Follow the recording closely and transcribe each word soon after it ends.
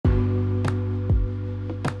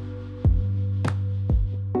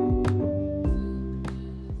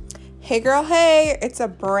Hey girl, hey! It's a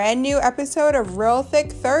brand new episode of Real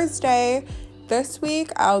Thick Thursday. This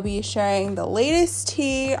week, I'll be sharing the latest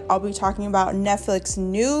tea. I'll be talking about Netflix's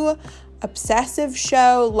new obsessive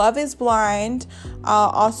show, Love is Blind. I'll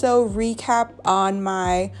also recap on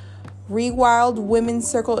my Rewild Women's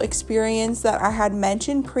Circle experience that I had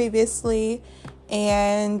mentioned previously.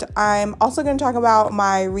 And I'm also going to talk about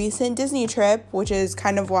my recent Disney trip, which is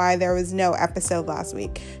kind of why there was no episode last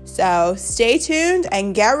week. So stay tuned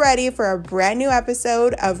and get ready for a brand new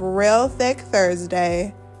episode of Real Thick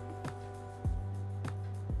Thursday.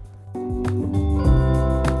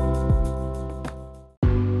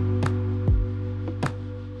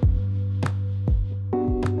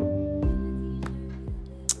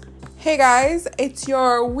 Hey guys, it's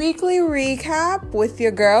your weekly recap with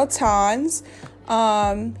your girl Tons.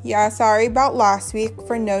 Sorry about last week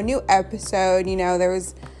for no new episode. There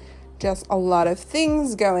was just a lot of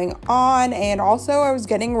things going on, and also I was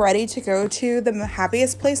getting ready to go to the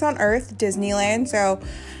happiest place on earth, Disneyland. So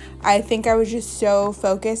I think I was just so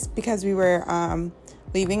focused because we were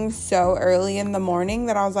leaving so early in the morning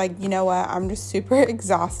that I was like, you know what, I'm just super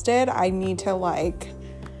exhausted. I need to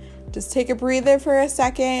just take a breather for a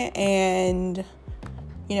second and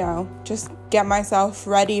just get myself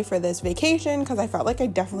ready for this vacation, because I felt like I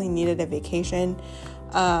definitely needed a vacation.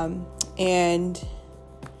 So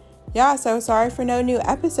sorry for no new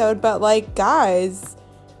episode, but guys,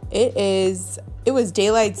 it was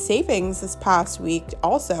daylight savings this past week.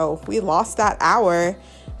 Also, we lost that hour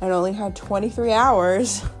and only had 23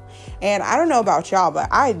 hours. And I don't know about y'all, but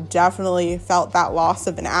I definitely felt that loss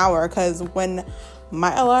of an hour, because when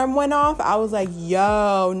my alarm went off, I was like,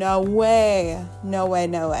 yo, no way.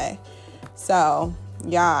 So,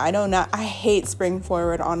 yeah, I don't know. I hate spring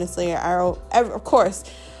forward, honestly. Of course,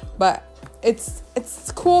 but it's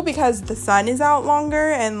cool because the sun is out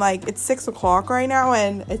longer, and it's 6 o'clock right now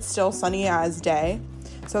and it's still sunny as day.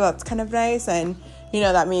 So that's kind of nice. And,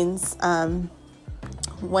 that means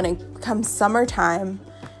when it becomes summertime,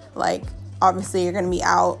 obviously you're going to be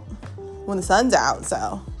out when the sun's out.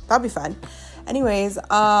 So that'll be fun. Anyways,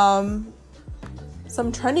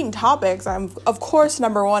 some trending topics. Of course,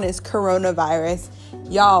 number one is coronavirus.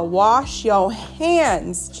 Y'all, wash your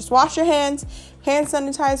hands. Just wash your hands. Hand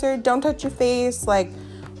sanitizer. Don't touch your face.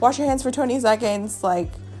 Wash your hands for 20 seconds. And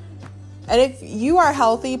if you are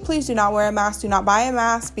healthy, please do not wear a mask. Do not buy a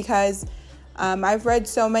mask, because I've read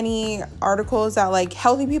so many articles that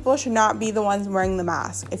healthy people should not be the ones wearing the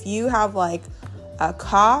mask. If you have a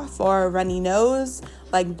cough or a runny nose,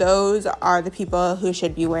 those are the people who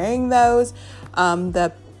should be wearing those.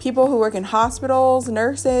 The people who work in hospitals,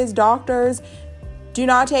 nurses, doctors, do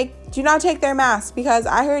not take their masks, because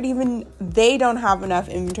I heard even they don't have enough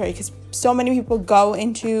inventory, because so many people go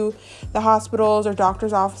into the hospitals or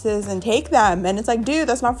doctors' offices and take them, and it's dude,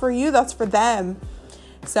 that's not for you, that's for them.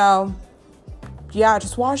 So yeah,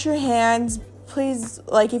 just wash your hands, please.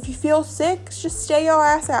 If you feel sick, just stay your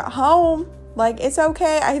ass at home. It's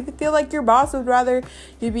okay. I feel like your boss would rather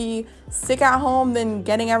you be sick at home than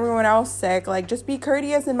getting everyone else sick. Just be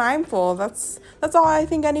courteous and mindful. That's all I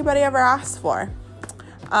think anybody ever asks for.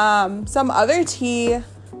 Some other tea.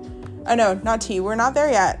 Oh, no, not tea. We're not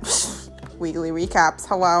there yet. Weekly recaps.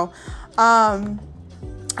 Hello.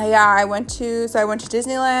 I went to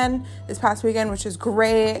Disneyland this past weekend, which was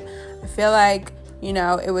great. I feel like,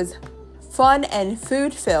 it was fun and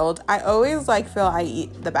food filled. I always feel I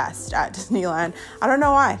eat the best at Disneyland. I don't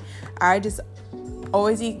know why. I just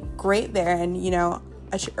always eat great there, and a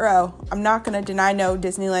churro. I'm not gonna deny no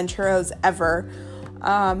Disneyland churros ever.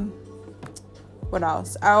 What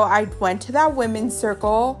else? Oh, I went to that women's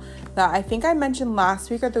circle that I think I mentioned last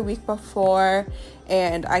week or the week before,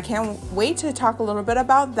 and I can't wait to talk a little bit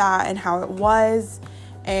about that and how it was,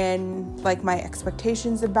 and my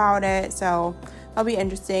expectations about it. So that'll be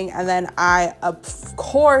interesting. And then I, of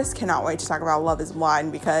course, cannot wait to talk about Love is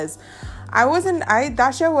Blind, because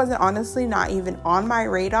that show wasn't honestly not even on my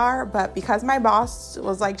radar, but because my boss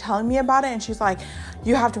was telling me about it, and she's like,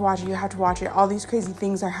 you have to watch it. All these crazy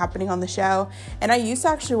things are happening on the show. And I used to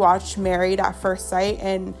actually watch Married at First Sight,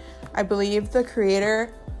 and I believe the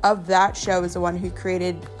creator of that show is the one who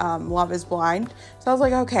created Love is Blind. So I was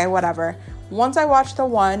like, okay, whatever. Once I watched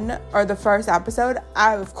the first episode,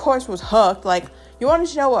 I of course was hooked. You wanted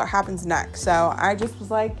to know what happens next. So I just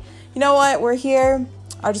was like, you know what, we're here.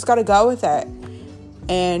 I just gotta go with it.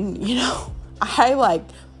 And, I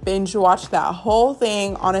binge watched that whole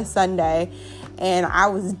thing on a Sunday, and I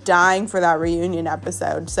was dying for that reunion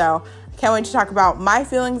episode. So I can't wait to talk about my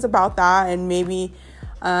feelings about that, and maybe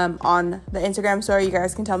on the Instagram story, you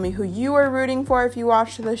guys can tell me who you were rooting for if you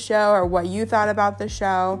watched the show, or what you thought about the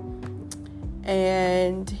show.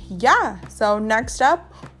 And yeah, so next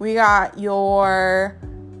up, we got your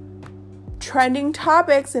trending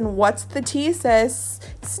topics and what's the tea, sis?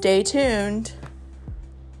 Stay tuned.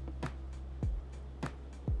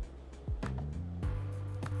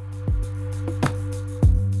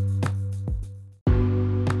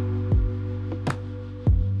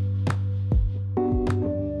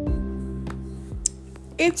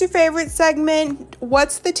 It's your favorite segment,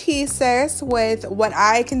 What's the Tea, sis, with what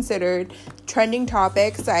I considered trending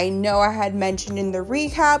topics. I know I had mentioned in the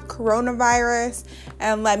recap, coronavirus,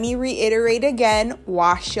 and let me reiterate again,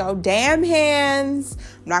 wash your damn hands.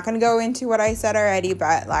 I'm not going to go into what I said already,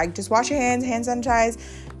 but like just wash your hands, hand sanitize,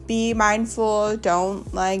 be mindful,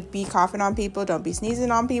 don't like be coughing on people, don't be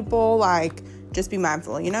sneezing on people, like just be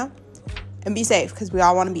mindful, you know, and be safe because we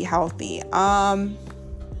all want to be healthy.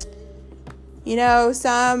 You know,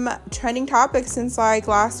 some trending topics since like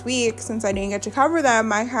last week, since I didn't get to cover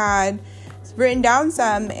them, I had written down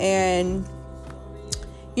some. And,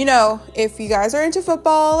 you know, if you guys are into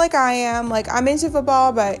football like I am, like I'm into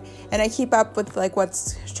football, and I keep up with like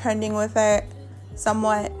what's trending with it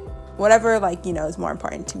somewhat, whatever, like, you know, is more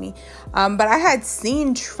important to me. But I had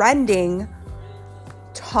seen trending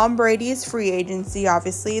Tom Brady's free agency.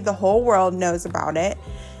 Obviously, the whole world knows about it.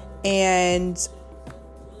 And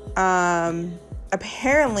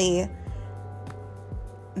apparently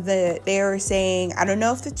they were saying, I don't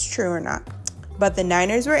know if it's true or not, but the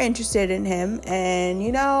Niners were interested in him. And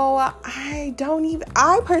you know, I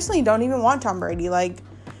personally don't even want Tom Brady. Like,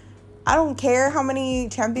 I don't care how many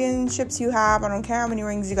championships you have, I don't care how many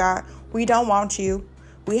rings you got, we don't want you.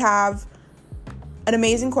 We have an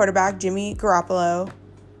amazing quarterback, Jimmy Garoppolo.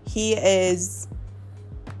 He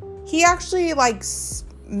actually like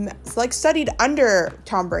studied under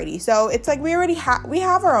Tom Brady. So it's like we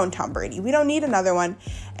have our own Tom Brady. We don't need another one.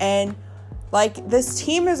 And like this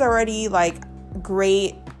team is already like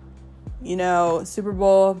great, you know, Super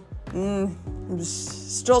Bowl.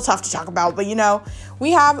 Still tough to talk about, but you know,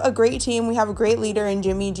 we have a great team. We have a great leader in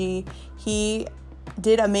Jimmy G. He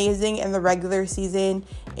did amazing in the regular season,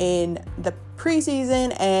 in the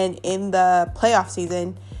preseason, and in the playoff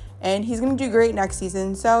season. And he's going to do great next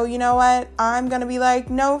season. So, you know what? I'm going to be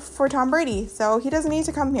like, no for Tom Brady. So, he doesn't need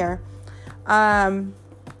to come here.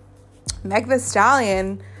 Meg Thee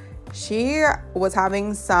Stallion, she was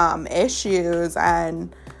having some issues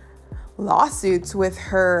and lawsuits with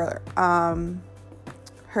her current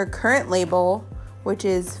label, which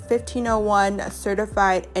is 1501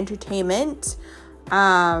 Certified Entertainment.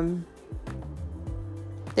 They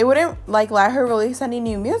wouldn't like let her release any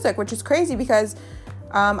new music, which is crazy because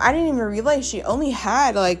I didn't even realize she only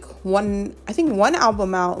had like one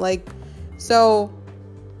album out. Like, so,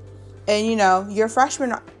 and you know, your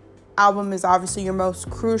freshman album is obviously your most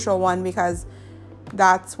crucial one because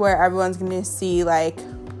that's where everyone's going to see like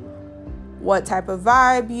what type of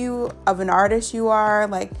vibe of an artist you are,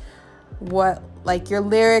 like what, like your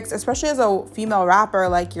lyrics, especially as a female rapper,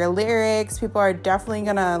 like your lyrics, people are definitely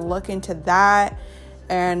going to look into that.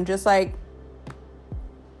 And just like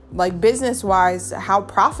business wise, how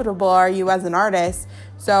profitable are you as an artist?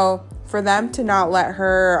 So for them to not let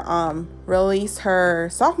her release her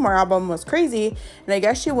sophomore album was crazy. And I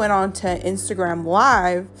guess she went on to Instagram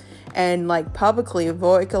Live and like publicly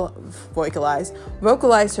vocalized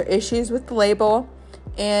her issues with the label.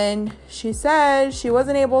 And she said she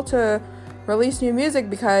wasn't able to release new music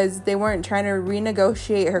because they weren't trying to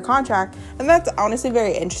renegotiate her contract. And that's honestly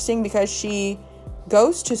very interesting because she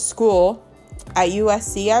goes to school at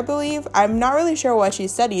USC, I believe. I'm not really sure what she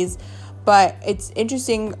studies, but it's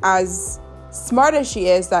interesting, as smart as she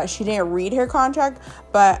is, that she didn't read her contract.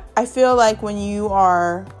 But I feel like when you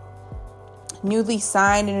are newly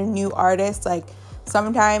signed and a new artist, like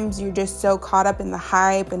sometimes you're just so caught up in the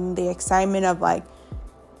hype and the excitement of like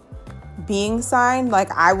being signed.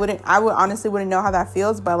 Like I honestly wouldn't know how that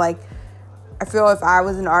feels, but like I feel if I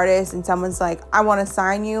was an artist and someone's like, I want to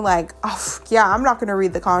sign you, like, oh, yeah, I'm not going to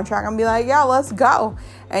read the contract. I'm going to be like, yeah, let's go.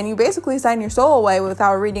 And you basically sign your soul away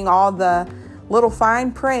without reading all the little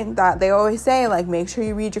fine print that they always say, like, make sure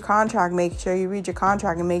you read your contract, make sure you read your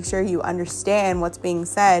contract, and make sure you understand what's being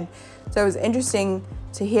said. So it was interesting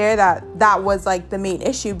to hear that was, like, the main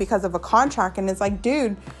issue because of a contract. And it's like,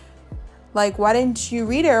 dude, like, why didn't you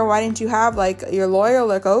read it? Or why didn't you have, like, your lawyer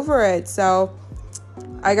look over it? So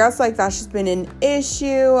I guess like that's just been an issue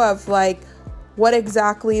of like what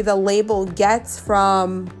exactly the label gets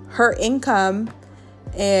from her income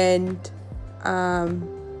and the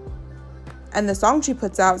song she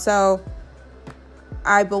puts out. So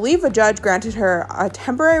I believe a judge granted her a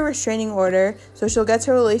temporary restraining order so she'll get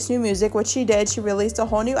to release new music, which she did. She released a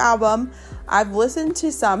whole new album. I've listened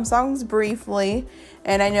to some songs briefly,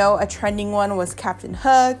 and I know a trending one was Captain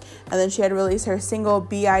Hook, and then she had released her single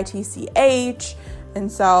BITCH,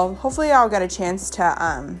 and so hopefully I'll get a chance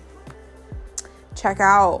to check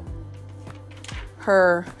out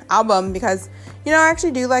her album because, you know, I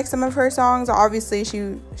actually do like some of her songs. Obviously,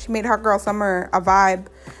 she made Hot Girl Summer a vibe,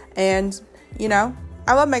 and, you know,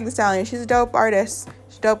 I love Meg Thee Stallion. She's a dope artist.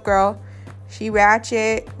 She's a dope girl. She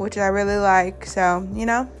ratchet, which I really like, so, you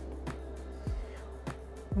know.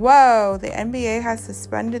 Whoa, the NBA has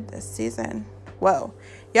suspended this season. Whoa.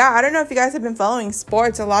 Yeah, I don't know if you guys have been following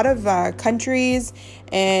sports. A lot of countries,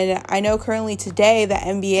 and I know currently today the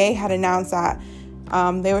NBA had announced that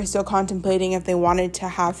they were still contemplating if they wanted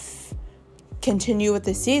to continue with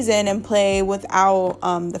the season and play without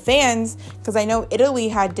the fans, because I know Italy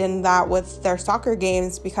had done that with their soccer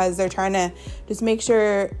games because they're trying to just make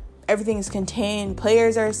sure everything is contained,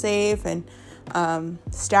 players are safe, and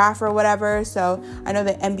staff or whatever. So I know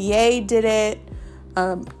the NBA did it.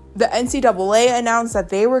 The NCAA announced that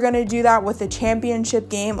they were going to do that with the championship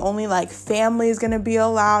game. Only like family is going to be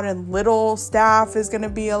allowed and little staff is going to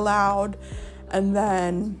be allowed. And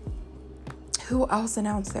then who else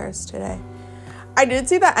announced theirs today? I did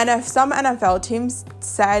see that some NFL teams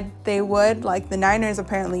said they would. Like the Niners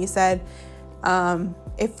apparently said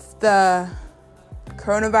if the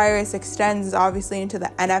coronavirus extends obviously into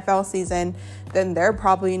the NFL season, then they're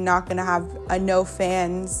probably not going to have a no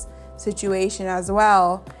fans situation as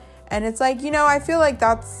well. And it's like, you know, I feel like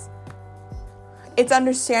it's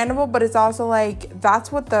understandable, but it's also like that's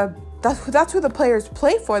who the players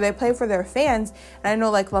play for. They play for their fans. And I know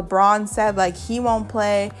like LeBron said like he won't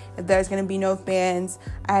play if there's going to be no fans.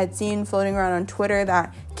 I had seen floating around on Twitter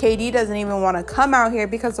that KD doesn't even want to come out here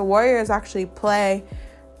because the Warriors actually play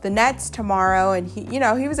the Nets tomorrow, and he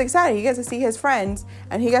was excited. He gets to see his friends,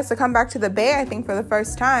 and he gets to come back to the Bay, I think, for the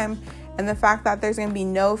first time. And the fact that there's going to be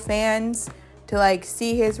no fans to like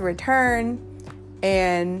see his return,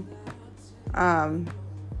 and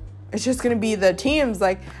it's just going to be the teams.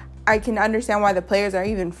 Like, I can understand why the players are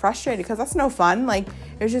even frustrated because that's no fun. Like,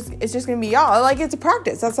 it's just going to be y'all. Like, it's a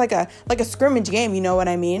practice. That's like a scrimmage game. You know what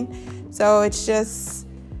I mean? So it's just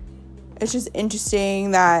interesting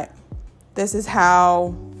that this is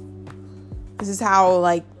how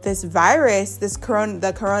like this virus, the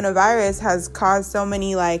coronavirus has caused so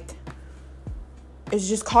many, like, it's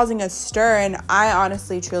just causing a stir. And I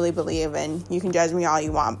honestly truly believe, and you can judge me all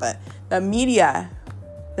you want, but the media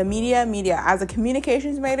as a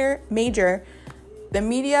communications major, the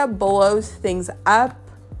media blows things up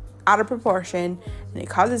out of proportion, and it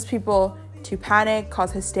causes people to panic,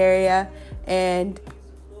 cause hysteria, and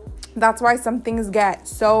that's why some things get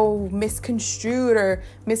so misconstrued or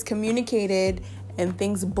miscommunicated, and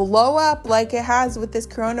things blow up like it has with this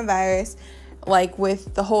coronavirus, like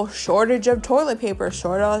with the whole shortage of toilet paper,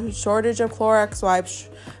 shortage of Clorox wipes,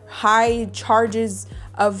 high charges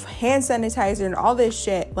of hand sanitizer, and all this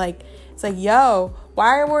shit. Like, it's like, yo,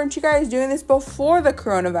 why weren't you guys doing this before the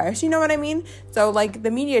coronavirus? You know what I mean? So, like,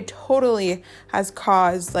 the media totally has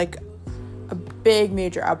caused, like, a big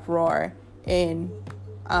major uproar in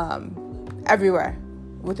everywhere,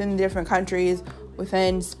 within different countries,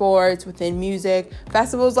 within sports, within music.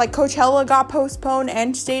 Festivals like Coachella got postponed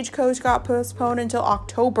and Stagecoach got postponed until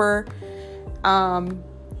October.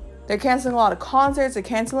 They're canceling a lot of concerts. They're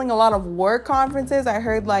canceling a lot of work conferences. I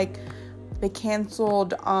heard like they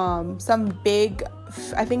canceled some big,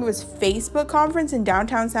 I think it was Facebook conference in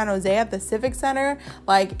downtown San Jose at the Civic Center.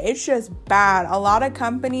 Like, it's just bad. A lot of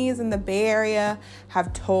companies in the Bay Area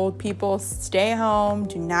have told people stay home,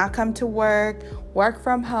 do not come to work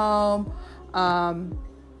from home.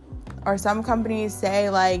 Or some companies say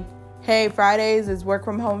like, hey, Fridays is work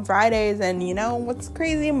from home Fridays. And you know what's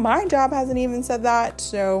crazy? My job hasn't even said that.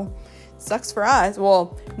 So sucks for us.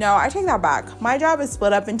 Well, no, I take that back. My job is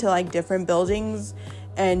split up into like different buildings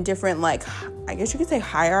and different, like, I guess you could say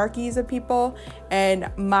hierarchies of people.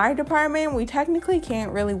 And my department, we technically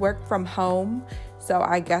can't really work from home. So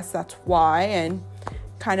I guess that's why. And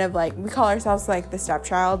kind of like, we call ourselves like the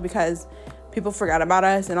stepchild because people forget about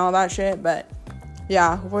us and all that shit. But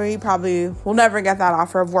yeah, we probably will never get that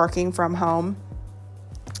offer of working from home.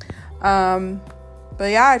 But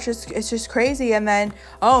yeah, it's just crazy. And then,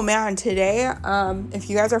 oh man, today, if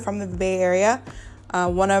you guys are from the Bay Area,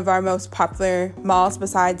 one of our most popular malls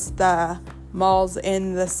besides the malls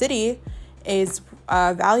in the city is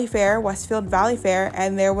Valley Fair, Westfield Valley Fair.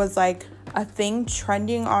 And there was like a thing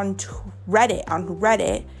trending on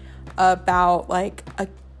Reddit about like a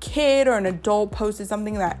kid or an adult posted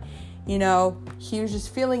something that he was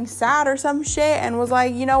just feeling sad or some shit and was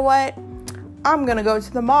like, you know what? I'm going to go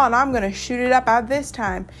to the mall and I'm going to shoot it up at this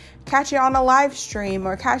time. Catch it on a live stream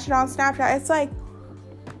or catch it on Snapchat. It's like,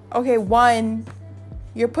 okay, one,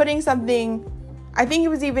 you're putting something, I think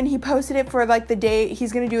he posted it for like the day,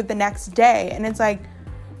 he's going to do it the next day. And it's like,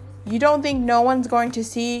 you don't think no one's going to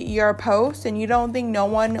see your post, and you don't think no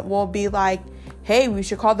one will be like, hey, we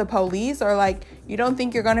should call the police, or like, you don't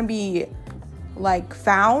think you're going to be like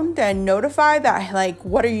found and notified that like,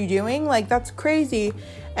 what are you doing? Like, that's crazy.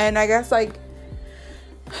 And I guess like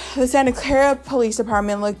the Santa Clara Police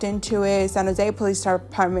Department looked into it, San Jose Police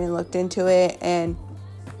Department looked into it and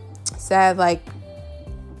said like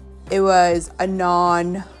it was a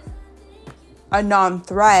non-threat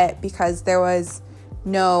because there was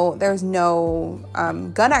no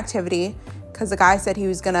gun activity, because the guy said he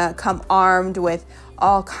was gonna come armed with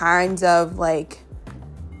all kinds of like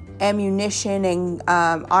ammunition and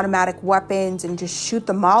automatic weapons and just shoot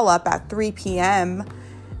them all up at 3 p.m.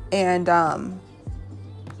 And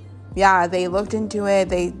they looked into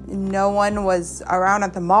it. No one was around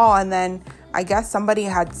at the mall, and then I guess somebody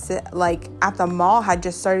had at the mall had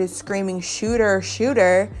just started screaming shooter,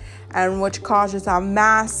 shooter, and which caused just a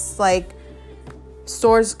mass like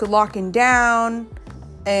stores locking down,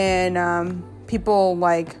 and people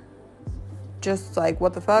like just like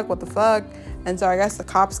what the fuck. And so I guess the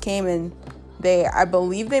cops came and I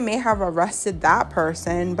believe they may have arrested that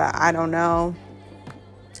person, but I don't know.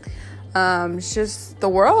 It's just, the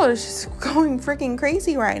world is just going freaking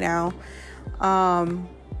crazy right now.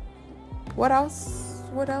 What else?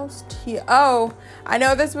 Oh, I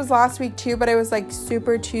know this was last week too, but it was like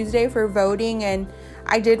Super Tuesday for voting, and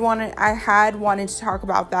I had wanted to talk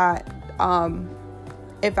about that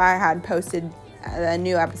if I had posted a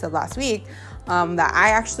new episode last week, that I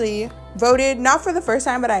actually voted, not for the first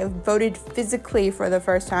time, but I voted physically for the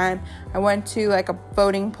first time. I went to like a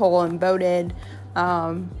voting poll and voted,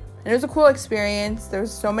 and it was a cool experience. There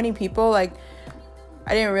was so many people, like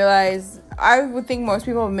I didn't realize, I would think most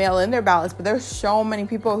people would mail in their ballots, but there's so many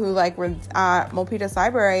people who like were at Milpitas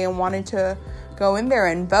Library and wanted to go in there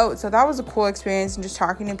and vote. So that was a cool experience, and just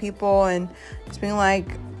talking to people and just being like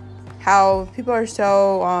how people are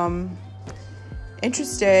so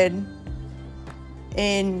interested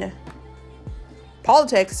in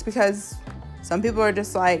politics, because some people are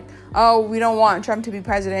just like, oh, we don't want Trump to be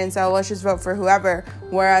president, so let's just vote for whoever.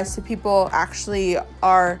 Whereas some people actually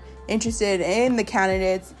are interested in the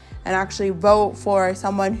candidates and actually vote for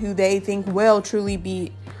someone who they think will truly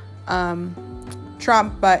beat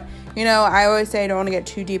Trump. But I always say I don't want to get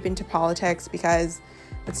too deep into politics, because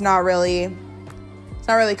it's not really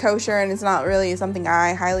kosher, and it's not really something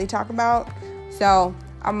I highly talk about. So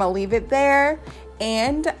I'm gonna leave it there.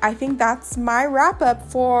 And I think that's my wrap up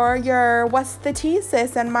for your What's the Tea,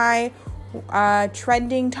 Sis, and my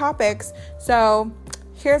trending topics. So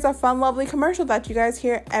here's a fun, lovely commercial that you guys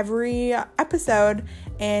hear every episode.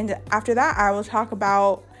 And after that, I will talk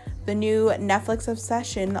about the new Netflix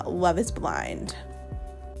obsession, Love is Blind.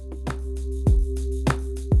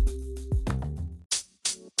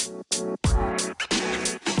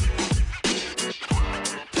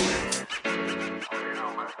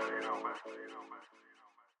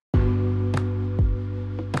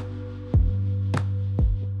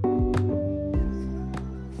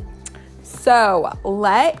 So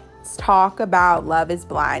let's talk about Love is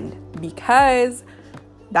Blind, because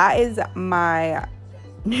that is my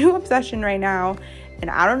new obsession right now. And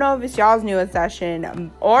I don't know if it's y'all's new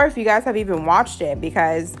obsession or if you guys have even watched it,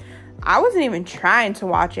 because I wasn't even trying to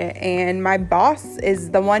watch it, and my boss is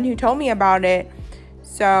the one who told me about it.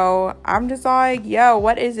 So I'm just like, yo,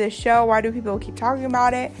 what is this show? Why do people keep talking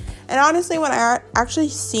about it? And honestly, when I actually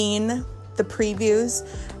seen the previews,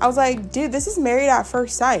 I was like, dude, this is Married at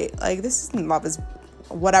First Sight. Like, this isn't Love is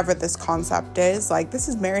whatever this concept is. Like, this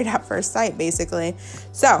is Married at First Sight, basically.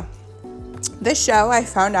 So this show, I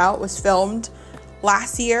found out, was filmed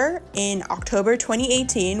last year in October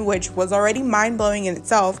 2018, which was already mind-blowing in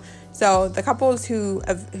itself. So the couples who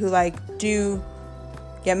like do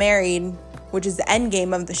get married, which is the end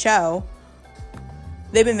game of the show,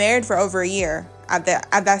 they've been married for over a year at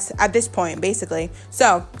this point, basically.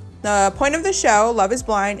 So the point of the show, Love is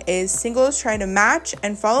Blind, is singles trying to match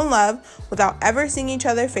and fall in love without ever seeing each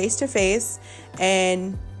other face to face,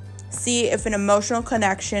 and see if an emotional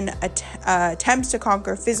connection attempts to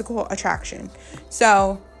conquer physical attraction.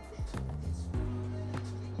 So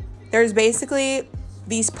there's basically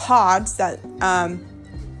these pods that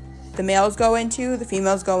the males go into, the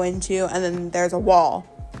females go into, and then there's a wall.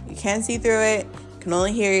 You can't see through it. You can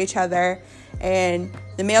only hear each other. And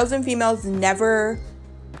the males and females never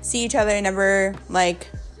see each other, never like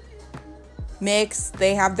mix.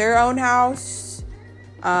 They have their own houses,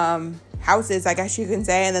 I guess you can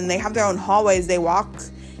say, and then they have their own hallways they walk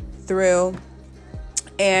through,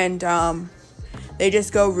 and they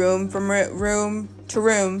just go room to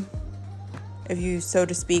room, if you so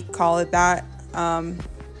to speak call it that.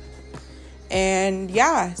 And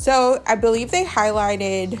yeah, so I believe they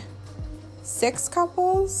highlighted 6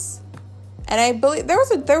 couples. And I believe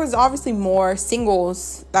there was obviously more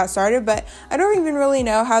singles that started, but I don't even really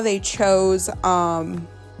know how they chose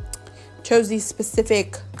these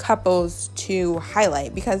specific couples to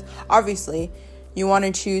highlight, because obviously you want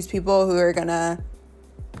to choose people who are gonna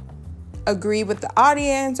agree with the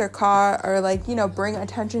audience or bring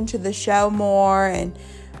attention to the show more, and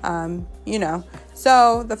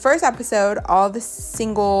So the first episode, all the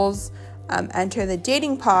singles enter the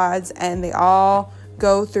dating pods, and they all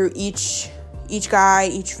go through each guy,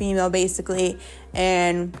 each female basically,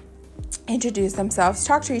 and introduce themselves,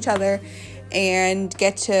 talk to each other, and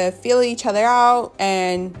get to feel each other out,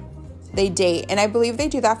 and they date. And I believe they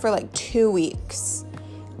do that for like 2 weeks.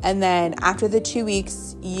 And then after the 2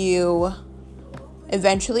 weeks, you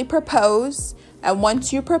eventually propose. And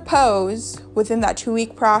once you propose within that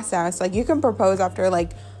 2-week process, like you can propose after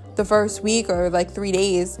like the first week or like 3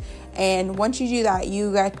 days. And once you do that,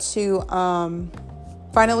 you get to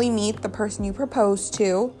finally meet the person you proposed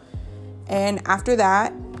to. And after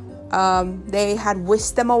that, they had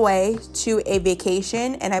whisked them away to a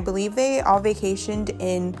vacation. And I believe they all vacationed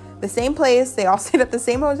in the same place. They all stayed at the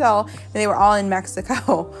same hotel, and they were all in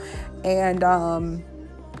Mexico. And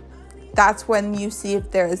that's when you see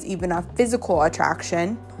if there is even a physical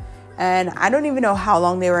attraction. And I don't even know how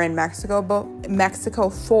long they were in Mexico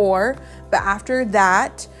for, but after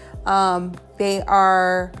that, they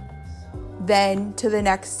are then to the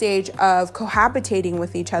next stage of cohabitating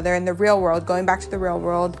with each other in the real world, going back to the real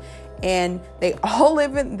world. And they all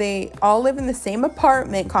live in the same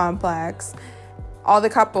apartment complex, all the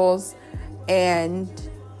couples, and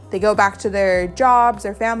they go back to their jobs,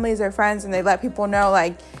 their families, their friends, and they let people know,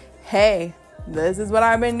 like, hey, this is what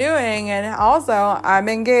I've been doing, and also I'm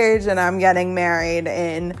engaged and I'm getting married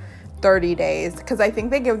in 30 days, because I think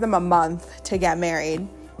they give them a month to get married.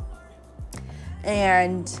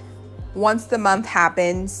 And once the month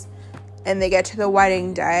happens and they get to the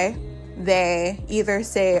wedding day, they either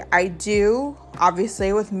say I do,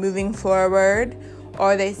 obviously with moving forward,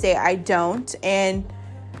 or they say I don't. And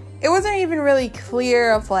it wasn't even really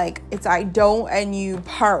clear of like it's I don't and you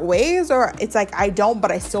part ways, or it's like I don't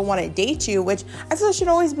but I still want to date you, which I feel should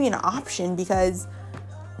always be an option, because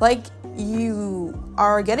like you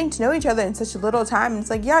are getting to know each other in such a little time.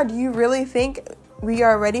 It's like, yeah, do you really think we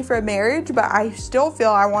are ready for marriage? But I still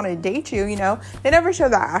feel I want to date you, They never show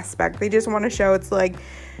that aspect. They just want to show it's like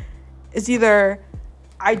it's either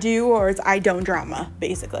I do or it's I don't drama,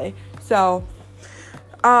 basically. So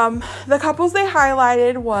the couples they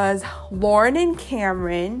highlighted was Lauren and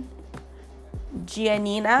Cameron,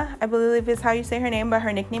 Giannina, I believe is how you say her name, but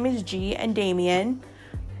her nickname is G, and Damien,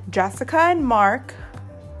 Jessica and Mark,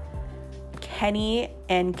 Kenny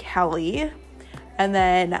and Kelly, and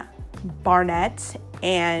then Barnett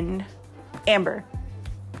and Amber.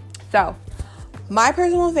 So my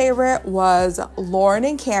personal favorite was Lauren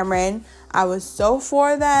and Cameron. I was so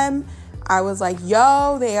for them. I was like,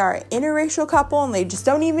 yo, they are an interracial couple and they just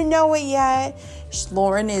don't even know it yet.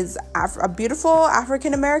 Lauren is a beautiful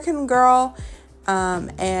African-American girl.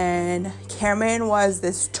 And Cameron was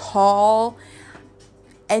this tall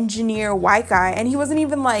engineer white guy. And he wasn't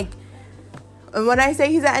even like, when I say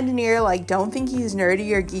he's an engineer, like, don't think he's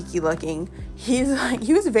nerdy or geeky looking. He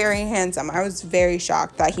was very handsome. I was very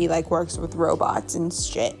shocked that he like works with robots and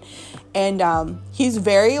shit. And he's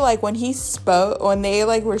very like when they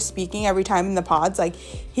like were speaking every time in the pods, like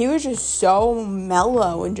he was just so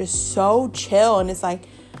mellow and just so chill. And it's like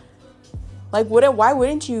why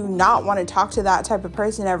wouldn't you not want to talk to that type of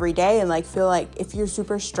person every day and like feel like if you're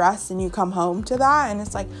super stressed and you come home to that, and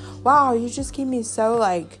it's like, wow, you just keep me so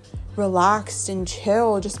like relaxed and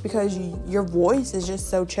chill just because your voice is just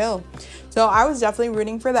so chill. So I was definitely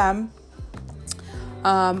rooting for them.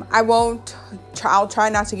 I'll try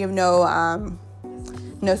not to give no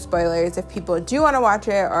spoilers if people do want to watch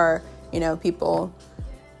it, or people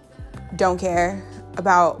don't care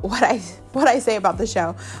about what I say about the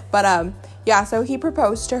show. But yeah, so he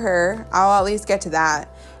proposed to her. I'll at least get to that,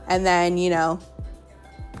 and then you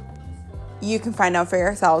can find out for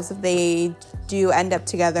yourselves if they do end up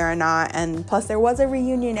together or not. And plus there was a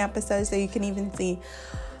reunion episode, so you can even see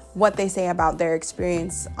what they say about their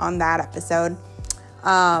experience on that episode.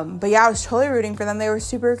 But yeah, I was totally rooting for them. They were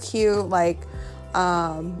super cute. Like,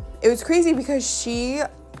 it was crazy because she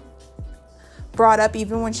brought up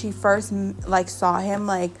even when she first like saw him,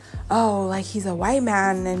 like, oh, like he's a white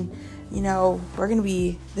man and, you know,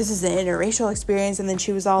 this is an interracial experience. And then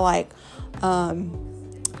she was all like,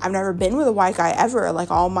 I've never been with a white guy ever. Like,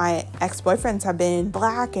 all my ex-boyfriends have been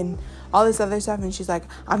black and all this other stuff. And she's like,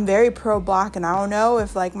 I'm very pro-black, and I don't know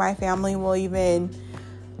if, like, my family will even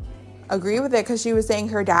agree with it. Because she was saying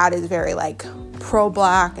her dad is very, like,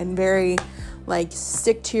 pro-black and very, like,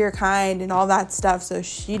 stick to your kind and all that stuff. So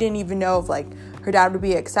she didn't even know if, like, her dad would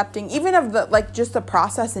be accepting, even of the, like, just the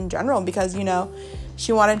process in general. Because, you know,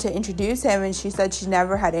 she wanted to introduce him, and she said she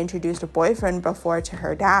never had introduced a boyfriend before to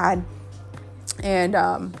her dad. And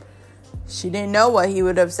she didn't know what he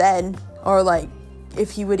would have said, or like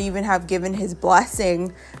if he would even have given his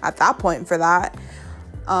blessing at that point for that.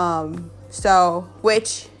 So,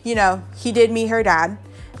 which, you know, he did meet her dad,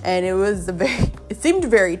 and it seemed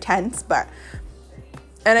very tense,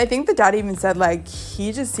 and I think the dad even said, like,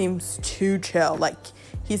 he just seems too chill. Like,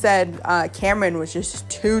 he said Cameron was just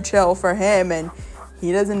too chill for him, and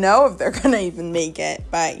he doesn't know if they're gonna even make it.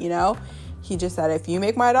 But, you know, he just said, if you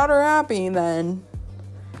make my daughter happy, then,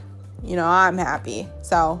 you know, I'm happy.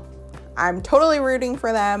 So I'm totally rooting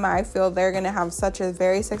for them. I feel they're going to have such a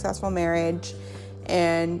very successful marriage.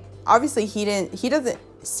 And obviously he doesn't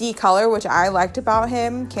see color, which I liked about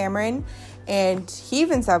him, Cameron. And he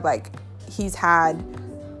even said, like, he's had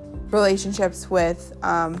relationships with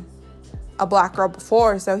a black girl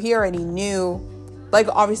before. So he already knew, like,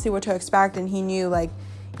 obviously what to expect. And he knew, like,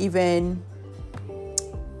 even,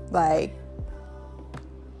 like,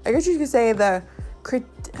 I guess you could say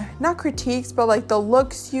not critiques, but like the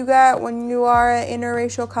looks you get when you are an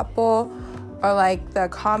interracial couple, or like the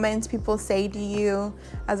comments people say to you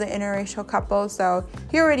as an interracial couple. So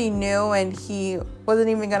he already knew, and he wasn't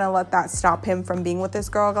even gonna let that stop him from being with this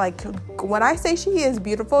girl. Like, when I say she is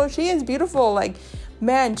beautiful, she is beautiful. Like,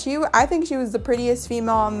 man, I think she was the prettiest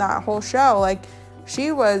female on that whole show. Like,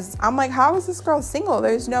 I'm like, how is this girl single?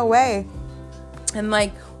 There's no way. And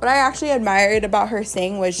like, what I actually admired about her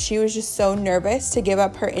saying was she was just so nervous to give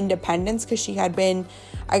up her independence, because she had been,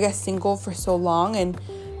 I guess, single for so long, and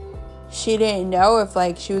she didn't know if,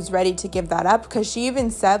 like, she was ready to give that up. Because she even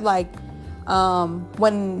said, like,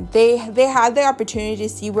 when they had the opportunity to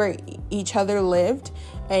see where each other lived,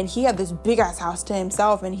 and he had this big ass house to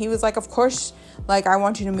himself, and he was like, of course, like, I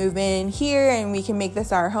want you to move in here and we can make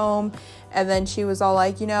this our home. And then she was all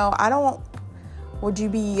like, you know, would you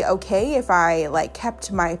be okay if I, like,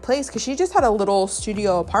 kept my place? Because she just had a little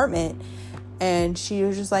studio apartment, and she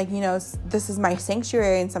was just like, you know, this is my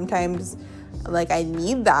sanctuary, and sometimes, like, I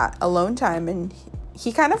need that alone time. And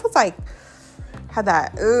he kind of was like, had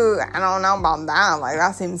that, ooh, I don't know about that. Like,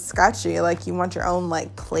 that seems sketchy. Like, you want your own,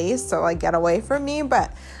 like, place, so, like, get away from me.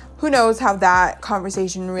 But who knows how that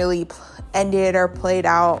conversation really ended or played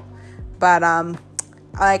out. But,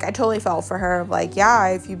 like, I totally felt for her. Like, yeah,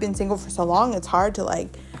 if you've been single for so long, it's hard to, like,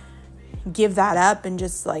 give that up and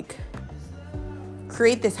just, like,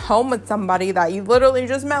 create this home with somebody that you literally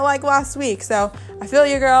just met, like, last week. So I feel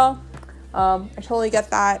you, girl. I totally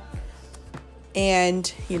get that.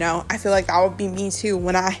 And, you know, I feel like that would be me too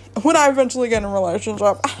when I eventually get in a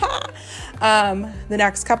relationship. The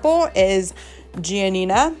next couple is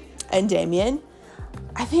Giannina and Damien.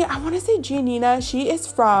 I want to say Giannina,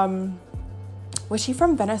 was she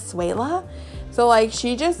from Venezuela? So, like,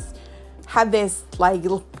 she just had this, like,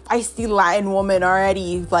 feisty Latin woman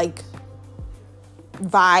already, like,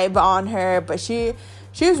 vibe on her. But she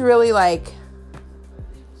was really, like,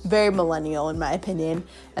 very millennial in my opinion.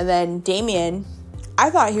 And then Damien, I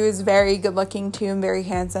thought he was very good looking too and very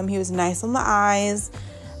handsome. He was nice on the eyes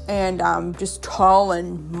and just tall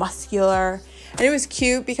and muscular. And it was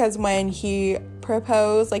cute because when he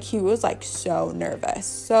proposed, like, he was, like, so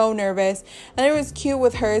nervous. And it was cute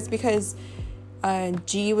with hers because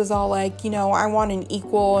G was all like, you know, I want an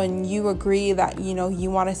equal, and you agree that, you know, you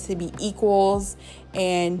want us to be equals.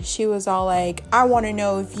 And she was all like, I want to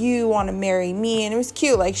know if you want to marry me. And it was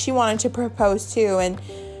cute. Like, she wanted to propose too. And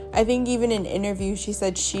I think even in an interview, she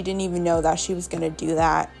said she didn't even know that she was going to do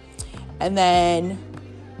that. And then,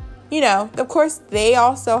 you know, of course, they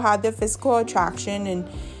also had the physical attraction. And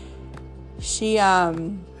she,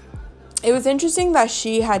 it was interesting that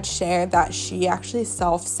she had shared that she actually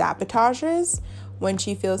self-sabotages when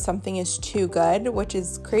she feels something is too good, which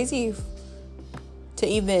is crazy to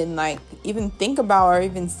even think about or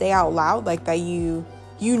even say out loud, like, that you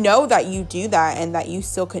know that you do that and that you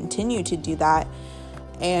still continue to do that.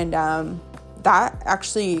 And that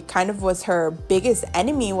actually kind of was her biggest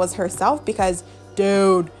enemy, was herself, because,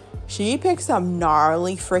 dude, she picked some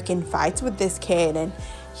gnarly freaking fights with this kid, and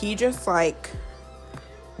he just, like,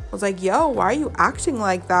 was like, yo, why are you acting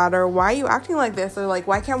like that? Or why are you acting like this? Or like,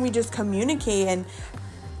 why can't we just communicate? And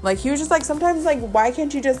like, he was just like, sometimes like, why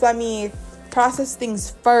can't you just let me process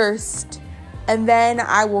things first, and then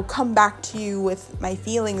I will come back to you with my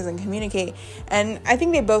feelings and communicate. And I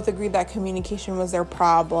think they both agreed that communication was their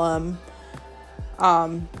problem.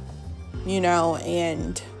 You know,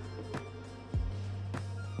 and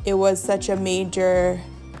it was such a major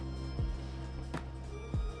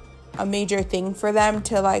thing for them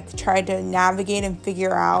to like try to navigate and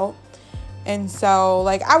figure out. And so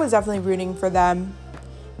like, I was definitely rooting for them,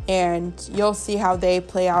 and you'll see how they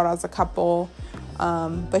play out as a couple.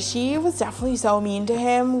 But she was definitely so mean to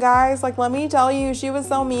him, guys. Like, let me tell you, she was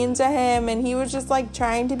so mean to him, and he was just like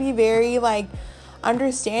trying to be very like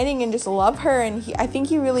understanding and just love her. And I think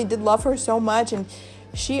he really did love her so much. And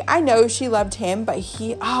I know she loved him, but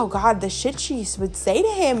oh God, the shit she would say to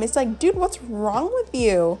him, it's like, dude, what's wrong with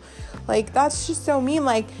you? Like, that's just so mean.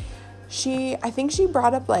 Like, I think she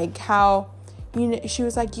brought up like how, you know, she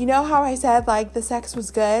was like, you know how I said like the sex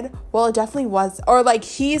was good? Well, it definitely was. Or like,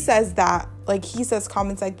 he says that, like he says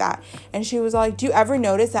comments like that. And she was like, do you ever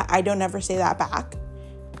notice that I don't ever say that back?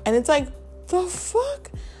 And it's like, the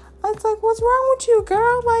fuck? I was like, what's wrong with you,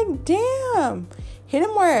 girl? Like, damn, hit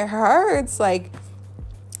him where it hurts. Like,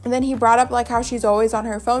 and then he brought up like how she's always on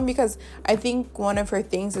her phone, because I think one of her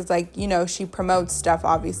things is like, you know, she promotes stuff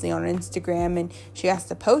obviously on Instagram and she has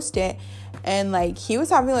to post it. And like, he was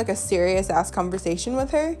having like a serious ass conversation with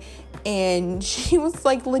her, and she was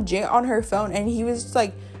like legit on her phone, and he was just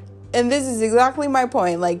like, and this is exactly my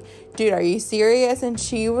point, like, dude, are you serious? And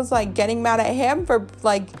she was like getting mad at him for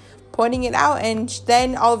like pointing it out. And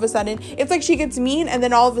then all of a sudden it's like she gets mean, and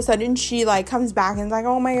then all of a sudden she like comes back and is like,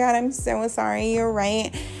 oh my God, I'm so sorry, you're right,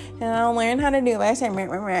 and I'll learn how to do this.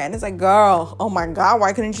 And it's like, girl, oh my God,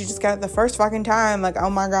 why couldn't you just get it the first fucking time? Like, oh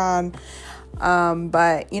my God.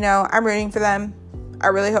 But you know, I'm rooting for them. I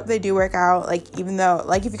really hope they do work out. Like, even though,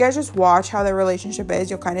 like, if you guys just watch how their relationship is,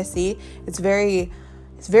 you'll kind of see it's very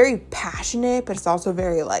passionate, but it's also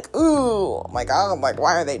very like, ooh, oh my God, like,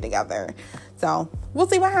 why are they together? So we'll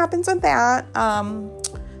see what happens with that.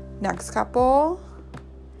 Next couple,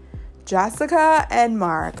 Jessica and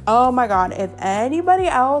Mark. Oh my God, if anybody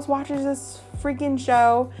else watches this freaking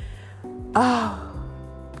show,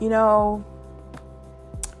 you know,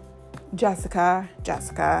 Jessica.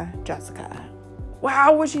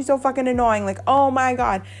 Wow, was she so fucking annoying? Like, oh my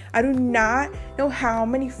God, I do not know how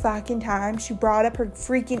many fucking times she brought up her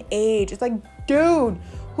freaking age. It's like, dude,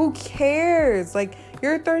 who cares? Like,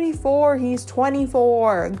 you're 34, he's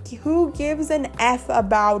 24. Who gives an F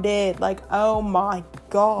about it? Like, oh my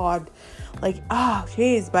God. Like, oh,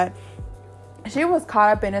 jeez. But she was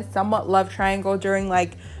caught up in a somewhat love triangle during,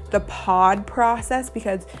 like, the pod process,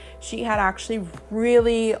 because she had actually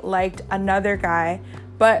really liked another guy.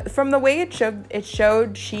 But from the way it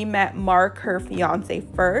showed she met Mark, her fiance,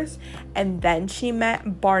 first, and then she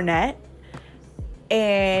met Barnett.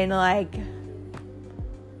 And, like,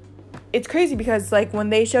 it's crazy because, like, when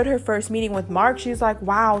they showed her first meeting with Mark, she's like,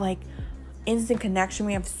 wow, like, instant connection.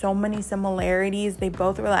 We have so many similarities. They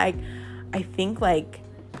both were like, I think, like,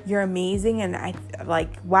 you're amazing. And I, like,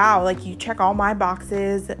 wow, like, you check all my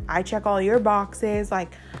boxes. I check all your boxes.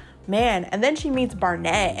 Like, man. And then she meets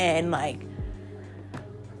Barnett, and, like,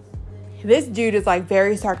 this dude is, like,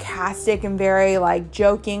 very sarcastic and very, like,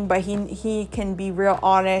 joking, but he can be real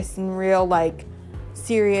honest and real, like,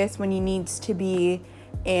 serious when he needs to be.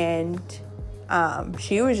 And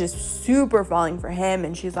she was just super falling for him,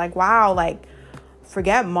 and she's like, wow, like,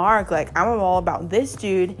 forget Mark, like, I'm all about this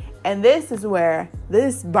dude. And this is where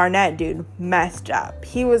this Barnett dude messed up.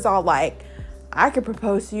 He was all like, I could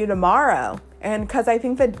propose to you tomorrow. And because I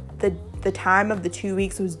think that the time of the 2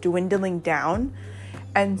 weeks was dwindling down,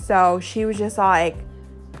 and so she was just like,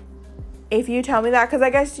 if you tell me that, because I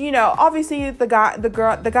guess, you know, obviously the guys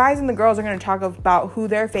and the girls are going to talk about who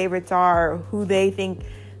their favorites are, who they think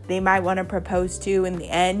they might want to propose to in the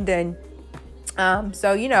end. And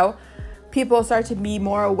so, you know, people start to be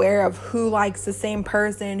more aware of who likes the same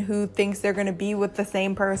person, who thinks they're going to be with the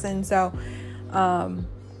same person. So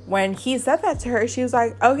when he said that to her, she was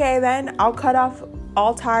like, okay, then I'll cut off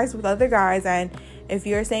all ties with other guys, and if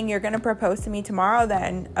you're saying you're going to propose to me tomorrow,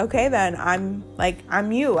 then okay, then I'm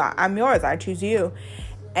yours. I choose you.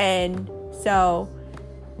 And so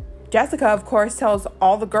Jessica, of course, tells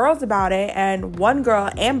all the girls about it. And one girl,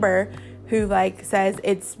 Amber, who, like, says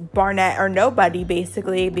it's Barnett or nobody,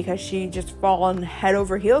 basically, because she just fallen head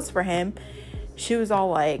over heels for him. She was all,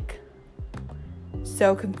 like,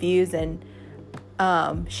 so confused. And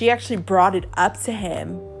she actually brought it up to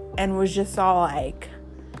him and was just all like,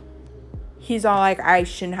 he's all like, I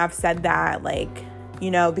shouldn't have said that. Like,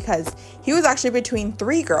 because he was actually between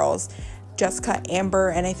 3 girls, Jessica, Amber,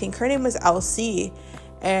 and I think her name was LC.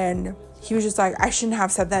 And he was just like, I shouldn't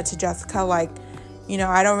have said that to Jessica. Like,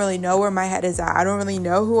 I don't really know where my head is at. I don't really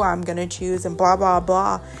know who I'm going to choose and blah, blah,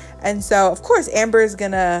 blah. And so, of course, Amber's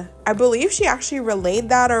I believe she actually relayed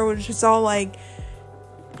that, or was just all like,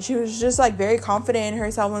 she was just like very confident in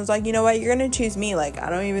herself and was like, you know what, you're going to choose me. Like, I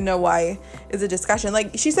don't even know why it's a discussion.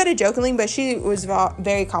 Like, she said it jokingly, but she was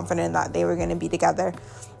very confident that they were going to be together.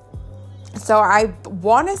 So I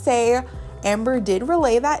want to say Amber did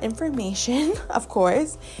relay that information, of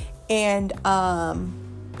course. And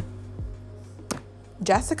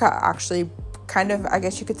Jessica actually kind of, I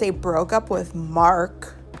guess you could say, broke up with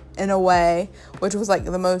Mark in a way, which was like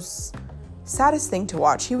the most saddest thing to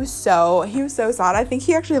watch. He was so sad. I think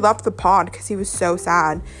he actually left the pod because he was so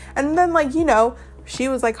sad. And then, like, she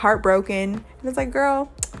was like heartbroken, and it's like,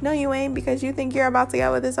 girl, no, you ain't, because you think you're about to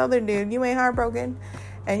get with this other dude. You ain't heartbroken,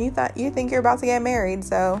 and you think you're about to get married.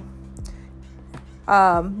 So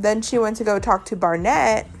then she went to go talk to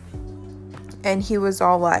Barnett, and he was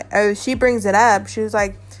all like, oh, she brings it up. She was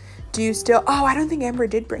like, do you still, I don't think Amber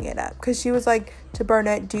did bring it up, because she was like to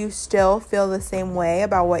Barnett, do you still feel the same way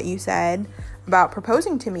about what you said about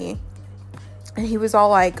proposing to me? And he was all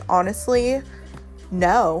like, honestly,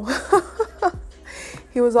 no.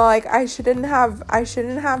 He was all like, I shouldn't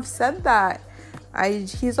have said that.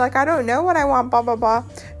 He's like, I don't know what I want, blah, blah, blah.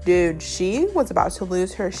 Dude, she was about to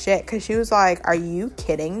lose her shit, because she was like, are you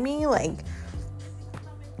kidding me? Like,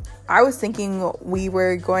 I was thinking we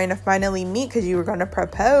were going to finally meet because you were going to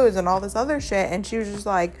propose and all this other shit. And she was just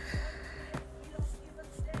like,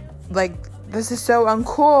 this is so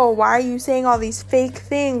uncool. Why are you saying all these fake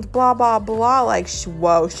things? Blah, blah, blah. Like,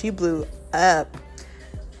 whoa, she blew up.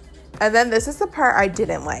 And then this is the part I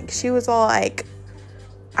didn't like. She was all like,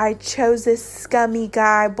 I chose this scummy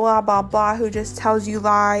guy, blah, blah, blah, who just tells you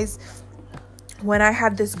lies, when I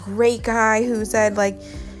had this great guy who said, like,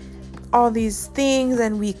 all these things,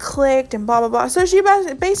 and we clicked and blah, blah, blah. So she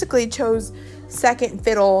basically chose second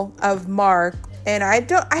fiddle of Mark. And I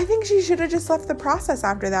think she should have just left the process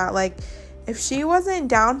after that. Like, if she wasn't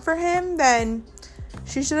down for him, then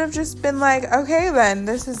she should have just been like, okay, then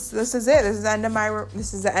this is it. This is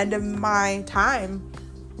the end of my time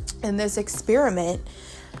in this experiment.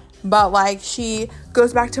 But like, she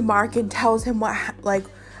goes back to Mark and tells him what,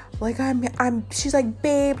 she's like,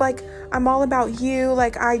 babe, like, I'm all about you,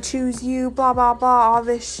 like, I choose you, blah, blah, blah, all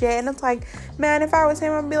this shit. And it's like, man, if I was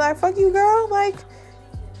him, I'd be like, fuck you, girl, like,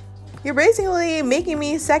 you're basically making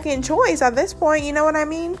me second choice at this point, you know what I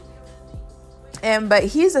mean? But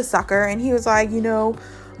he's a sucker, and he was like,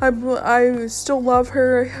 I still love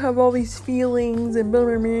her, I have all these feelings, and blah,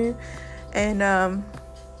 blah, blah. And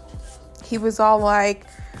he was all like,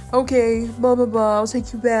 okay, blah, blah, blah, I'll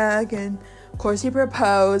take you back. And of course he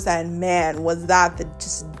proposed, and man, was that the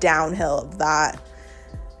just downhill of that.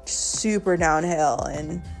 Super downhill.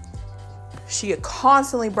 And she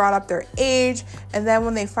constantly brought up their age. And then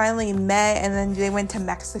when they finally met and then they went to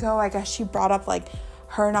Mexico, I guess she brought up like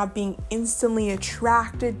her not being instantly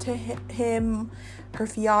attracted to him, her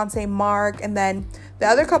fiance Mark. And then the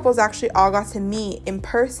other couples actually all got to meet in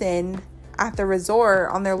person at the resort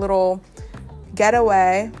on their little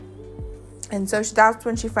getaway. And so that's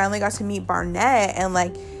when she finally got to meet Barnett, and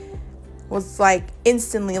like was like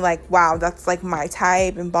instantly like, wow, that's like my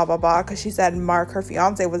type, and blah blah blah, because she said Mark, her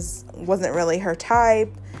fiance, wasn't really her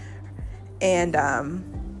type. And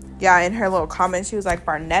in her little comments she was like,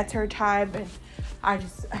 Barnett's her type. And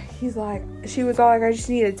she was all like, I just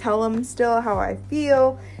need to tell him still how I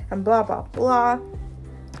feel, and blah blah blah.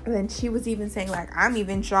 And then she was even saying like, I'm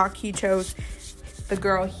even shocked he chose the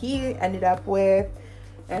girl he ended up with.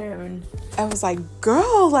 And I was like,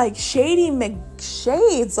 girl, like, Shady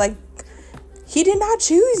McShades, like, he did not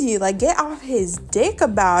choose you. Like, get off his dick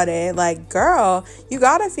about it. Like, girl, you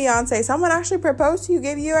got a fiance. Someone actually proposed to you,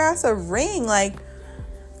 gave your ass a ring. Like,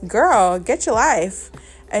 girl, get your life.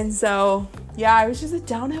 And so, yeah, it was just a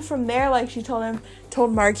downhill from there. Like, she told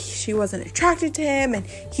Mark she wasn't attracted to him, and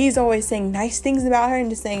he's always saying nice things about her and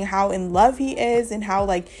just saying how in love he is and how,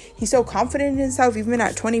 like, he's so confident in himself even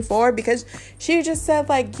at 24, because she just said,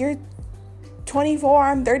 like, you're 24,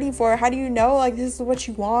 I'm 34, how do you know, like, this is what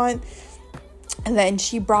you want? And then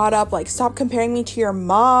she brought up, like, stop comparing me to your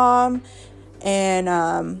mom. And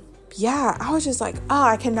I was just like, oh,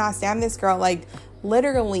 I cannot stand this girl, like,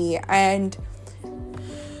 literally. And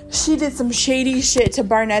she did some shady shit to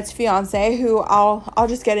Barnett's fiance, who I'll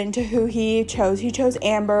just get into who he chose. He chose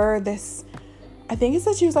Amber. I think it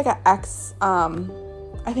said she was like an ex.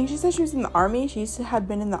 I think she said she was in the army. She had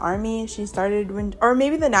been in the army. She started or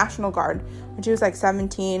maybe the National Guard when she was like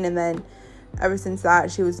 17, and then ever since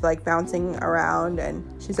that, she was like bouncing around, and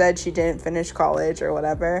she said she didn't finish college or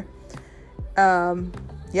whatever.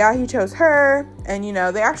 Yeah, he chose her, and you know,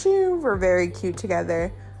 they actually were very cute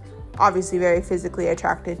together, obviously very physically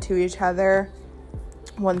attracted to each other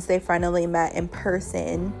once they finally met in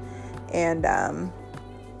person. And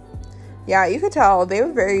yeah, you could tell they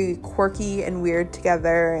were very quirky and weird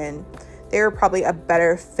together, and they were probably a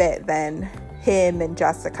better fit than him and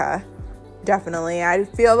Jessica. Definitely. I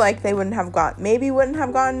feel like they wouldn't have gotten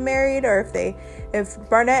married, or if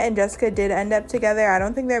Barnett and Jessica did end up together, I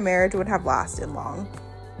don't think their marriage would have lasted long.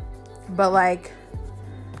 But like,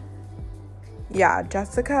 yeah,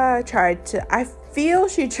 Jessica I feel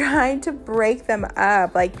she tried to break them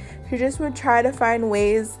up. Like, she just would try to find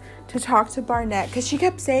ways to talk to Barnett, because she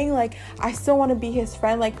kept saying like, I still want to be his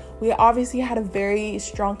friend, like we obviously had a very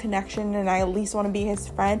strong connection and I at least want to be his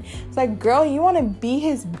friend. It's like, girl, you want to be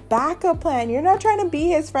his backup plan. You're not trying to be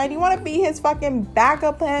his friend, you want to be his fucking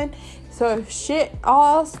backup plan. So if shit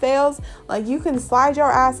all else fails, like, you can slide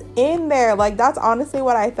your ass in there. Like, that's honestly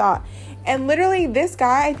what I thought. And literally, this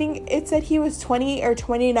guy, I think it said he was 20 or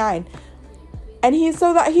 29. And he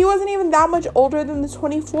wasn't even that much older than the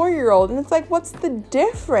 24-year-old. And it's like, what's the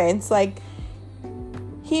difference? Like,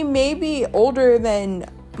 he may be older than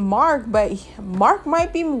Mark, but Mark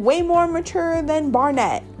might be way more mature than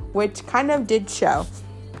Barnett, which kind of did show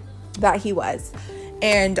that he was.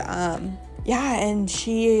 And, yeah, and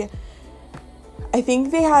I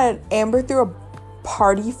think they had Amber threw a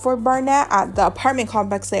party for Barnett at the apartment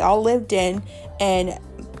complex they all lived in, and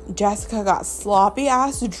Jessica got sloppy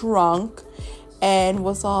ass drunk and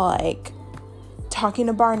was all like talking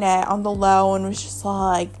to Barnett on the low, and was just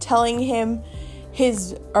like telling him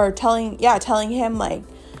like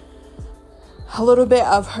a little bit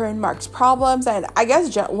of her and Mark's problems. And I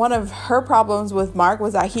guess one of her problems with Mark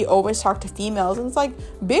was that he always talked to females, and it's like,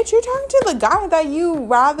 bitch, you're talking to the guy that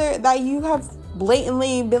you have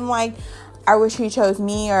blatantly been like, I wish he chose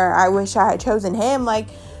me, or I wish I had chosen him. Like,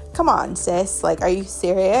 come on, sis, like, are you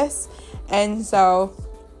serious? And so,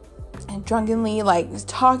 and drunkenly like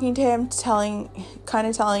talking to him, telling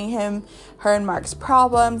him her and Mark's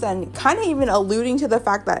problems, and kind of even alluding to the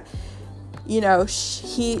fact that, you know,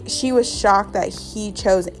 she was shocked that he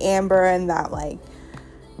chose Amber, and that, like,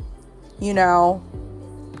 you know,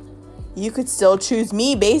 you could still choose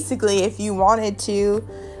me basically if you wanted to,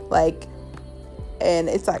 like. And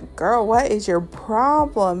it's like, girl, what is your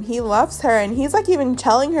problem? He loves her, and he's like even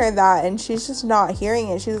telling her that, and she's just not hearing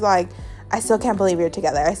it. She's like, I still can't believe you're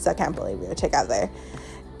together. I still can't believe you're together.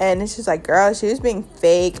 And it's just like, girl, she was being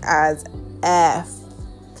fake as F.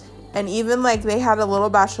 And even like they had a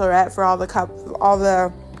little bachelorette for all the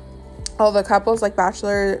couples, like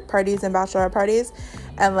bachelor parties and bachelorette parties.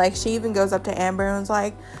 And like, she even goes up to Amber and was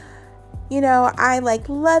like, you know, I like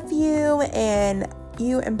love you, and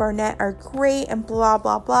you and Barnett are great, and blah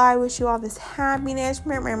blah blah, I wish you all this happiness.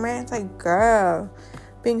 It's like, girl,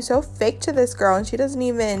 being so fake to this girl, and she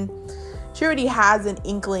already has an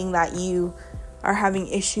inkling that you are having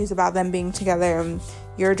issues about them being together, and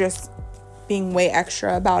you're just being way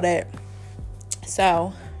extra about it.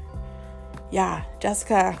 So yeah,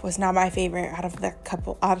 Jessica was not my favorite out of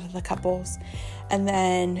the couples. And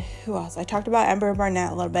then who else? I talked about Amber and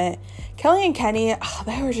Barnett a little bit. Kelly and Kenny,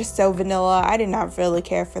 they were just so vanilla. I did not really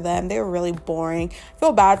care for them. They were really boring. I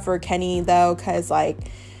feel bad for Kenny though, because like,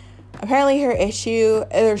 apparently her issue,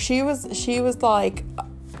 or she was like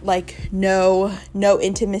no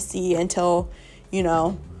intimacy until, you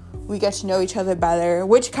know, we get to know each other better,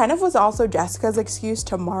 which kind of was also Jessica's excuse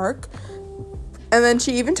to Mark. And then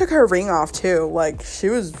she even took her ring off too. Like, she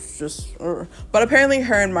was just, but apparently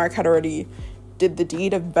her and Mark had already did the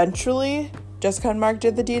deed eventually. Jessica and Mark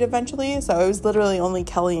did the deed eventually. So it was literally only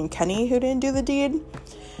Kelly and Kenny who didn't do the deed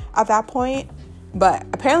at that point. But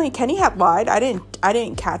apparently Kenny had lied. I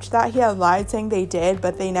didn't catch that. He had lied saying they did,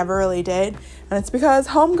 but they never really did. And it's because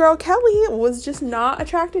homegirl Kelly was just not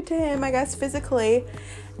attracted to him, I guess, physically.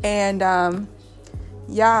 And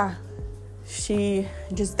yeah,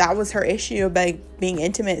 that was her issue by being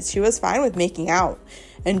intimate. She was fine with making out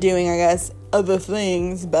and doing, I guess, other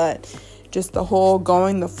things, but just the whole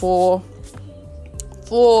going the full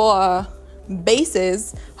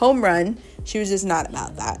bases home run, she was just not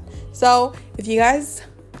about that. So if you guys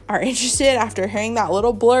are interested after hearing that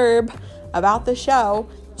little blurb about the show,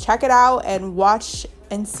 check it out and watch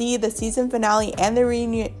and see the season finale and the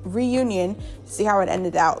reunion to see how it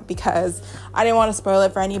ended out, because I didn't want to spoil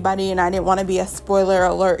it for anybody, and I didn't want to be a spoiler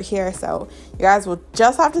alert here. So you guys will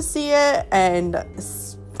just have to see it and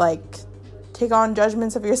like take on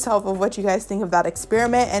judgments of yourself of what you guys think of that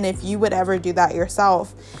experiment, and if you would ever do that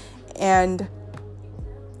yourself. And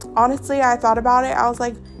honestly, I thought about it. I was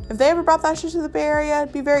like, if they ever brought that shit to the Bay Area,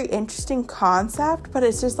 it'd be a very interesting concept. But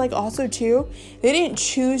it's just like, also too, they didn't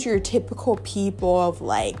choose your typical people of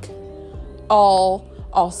like all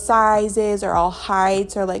sizes or all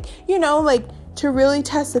heights, or like, you know, like to really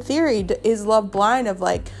test the theory, is love blind, of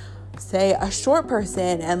like, say a short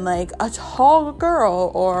person and like a tall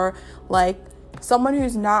girl, or like someone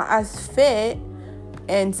who's not as fit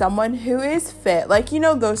and someone who is fit, like, you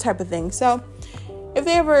know, those type of things. So if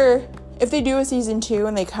they do a season 2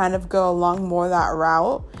 and they kind of go along more that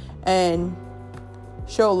route and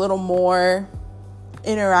show a little more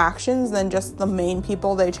interactions than just the main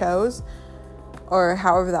people they chose, or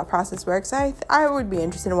however that process works, I would be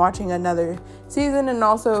interested in watching another season, and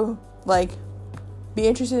also like be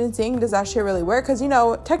interested in seeing, does that shit really work? Because, you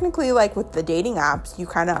know, technically, like with the dating apps, you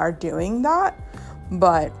kind of are doing that,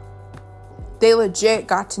 but they legit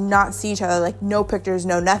got to not see each other, like no pictures,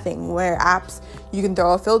 no nothing. Where apps, you can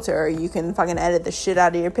throw a filter, or you can fucking edit the shit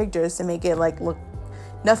out of your pictures to make it like look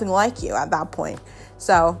nothing like you at that point.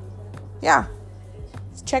 So yeah,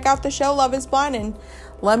 check out the show Love is Blind and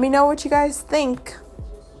let me know what you guys think.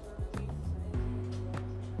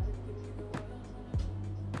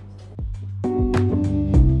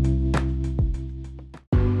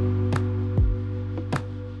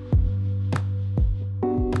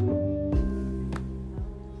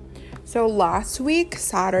 So last week,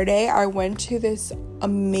 Saturday, I went to this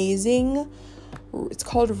amazing, it's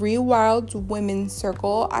called Rewild Women's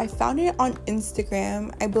Circle. I found it on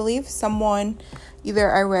Instagram. I believe someone,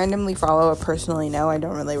 either I randomly follow or personally know, I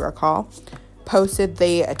don't really recall, posted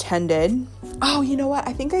they attended. Oh, you know what?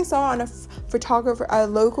 I think I saw on a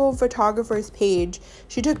local photographer's page.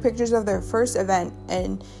 She took pictures of their first event,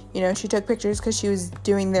 and, you know, she took pictures because she was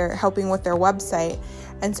helping with their website.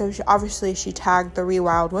 And so she tagged the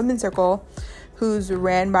Rewild Women's Circle, who's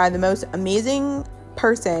ran by the most amazing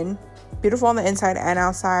person, beautiful on the inside and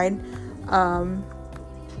outside.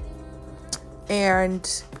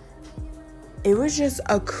 And it was just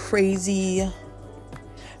it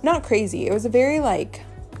was a very like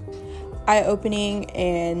eye-opening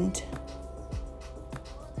and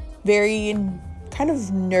very kind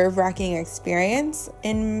of nerve-wracking experience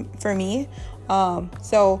for me.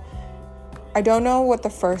 So I don't know what the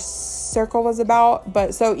first circle was about,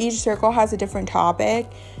 but so each circle has a different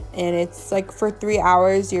topic, and it's like for 3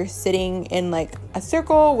 hours you're sitting in like a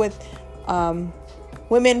circle with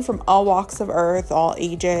women from all walks of earth, all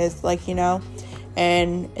ages, like, you know,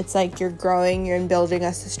 and it's like you're growing and building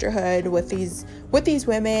a sisterhood with these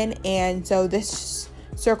women. And so this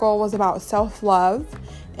circle was about self-love,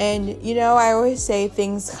 and, you know, I always say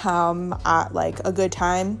things come at like a good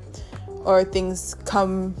time, or things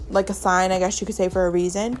come like a sign, I guess you could say, for a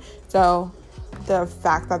reason. So the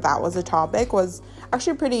fact that was a topic was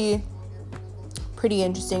actually pretty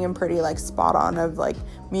interesting and pretty like spot on, of like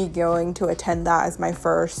me going to attend that as my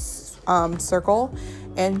first circle.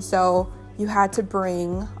 And so you had to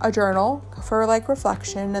bring a journal for like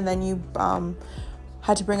reflection, and then you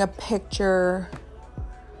had to bring a picture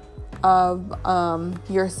of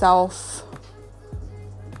yourself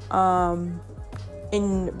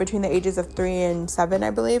in between the ages of 3 and 7,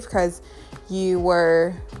 I believe, because you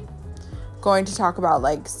were going to talk about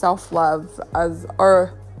like self-love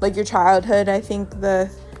or like your childhood, I think the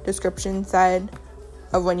description said,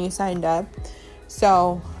 of when you signed up.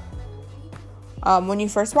 So when you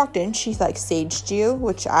first walked in, she like saged you,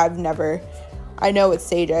 which I know what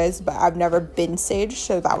sage is, but I've never been saged,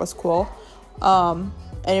 so that was cool. And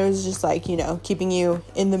it was just like, you know, keeping you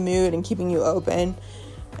in the mood and keeping you open.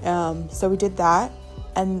 So we did that,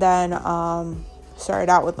 and then started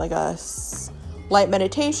out with like a light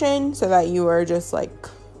meditation, so that you were just like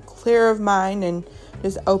clear of mind and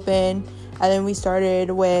just open. And then we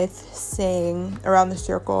started with saying around the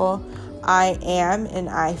circle, I am and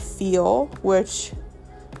I feel, which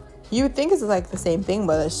you would think is like the same thing,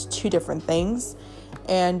 but it's 2 different things.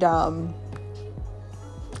 And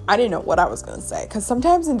I didn't know what I was going to say, because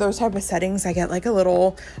sometimes in those type of settings, I get like a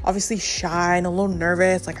little, obviously shy and a little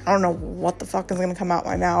nervous. Like, I don't know what the fuck is going to come out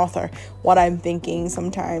my mouth or what I'm thinking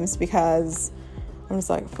sometimes, because I'm just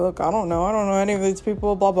like, fuck, I don't know any of these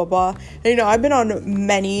people, blah, blah, blah. And, you know, I've been on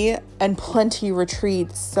many and plenty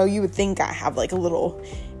retreats, so you would think I have like a little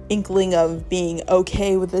inkling of being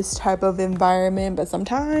okay with this type of environment, but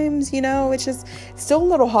sometimes, you know, it's just still a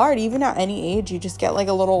little hard. Even at any age, you just get like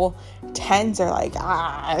a little tense, or like,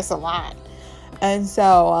 it's a lot. And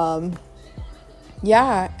so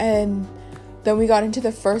yeah, and then we got into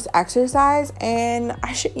the first exercise, and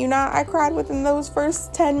I shit you not, I cried within those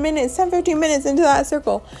first 15 minutes into that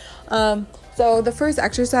circle. So the first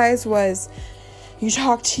exercise was, you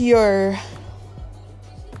talk to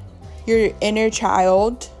your inner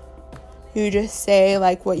child, you just say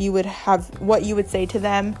like what you would say to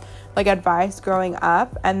them, like advice growing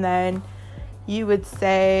up, and then you would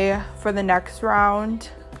say for the next round,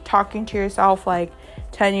 talking to yourself like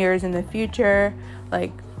 10 years in the future,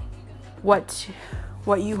 like what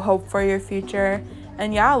you hope for your future.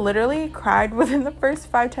 And yeah, literally cried within the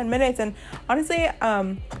first 5-10 minutes. And honestly,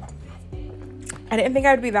 I didn't think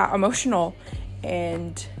I'd be that emotional.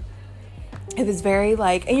 And it was very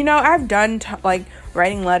like, you know, I've done like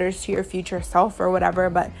writing letters to your future self or whatever,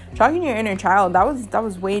 but talking to your inner child, that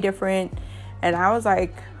was way different. And I was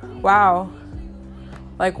like, wow,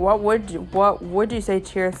 like what would you say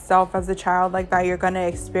to yourself as a child like that you're gonna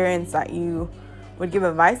experience that you would give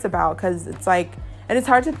advice about? Because it's like, and it's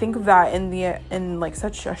hard to think of that in like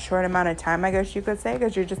such a short amount of time, I guess you could say,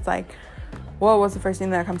 because you're just like, well, what's the first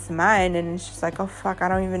thing that comes to mind? And it's just like, oh fuck, I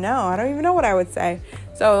don't even know what I would say.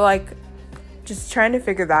 So like just trying to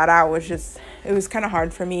figure that out it was kind of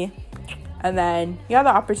hard for me. And then you have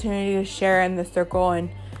the opportunity to share in the circle, and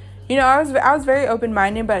you know, I was very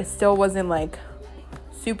open-minded, but it still wasn't like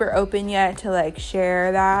super open yet to like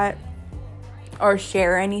share that or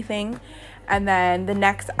share anything. And then the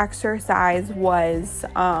next exercise was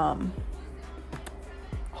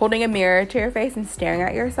holding a mirror to your face and staring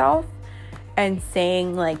at yourself and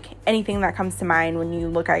saying like anything that comes to mind when you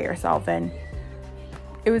look at yourself. And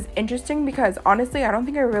it was interesting because honestly, I don't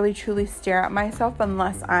think I really truly stare at myself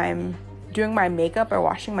unless I'm doing my makeup or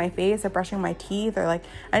washing my face or brushing my teeth or like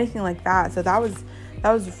anything like that. So that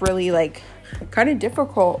was really like kind of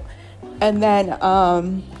difficult. And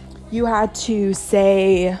then you had to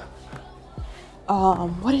say,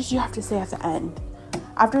 what did you have to say at the end?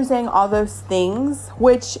 After saying all those things,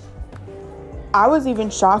 which I was even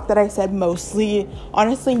shocked that I said mostly,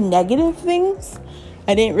 honestly, negative things.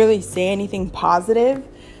 I didn't really say anything positive,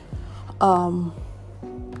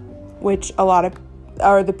 which a lot of,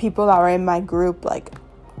 or the people that were in my group, like,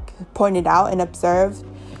 pointed out and observed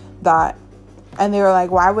that, and they were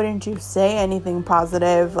like, why wouldn't you say anything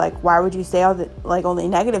positive? Like, why would you say all the, like, only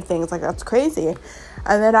negative things? Like, that's crazy.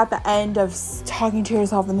 And then at the end of talking to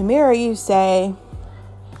yourself in the mirror, you say,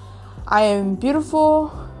 I am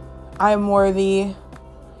beautiful, I am worthy,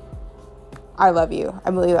 I love you. I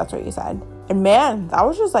believe that's what you said. And man, that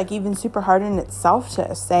was just like even super hard in itself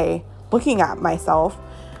to say, looking at myself.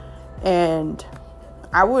 And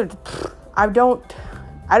I don't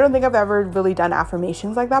think I've ever really done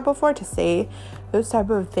affirmations like that before, to say those type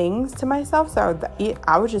of things to myself. So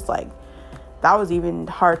I was just like, that was even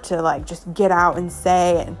hard to like just get out and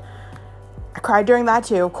say. And I cried during that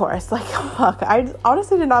too, of course. Like, fuck, I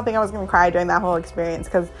honestly did not think I was gonna cry during that whole experience,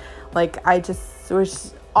 because like I just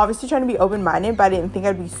was obviously trying to be open-minded, but I didn't think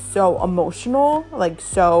I'd be so emotional like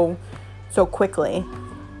so quickly.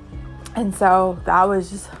 And so that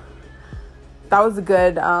was a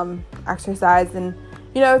good exercise. And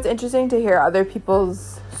you know, it's interesting to hear other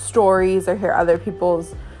people's stories or hear other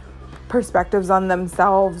people's perspectives on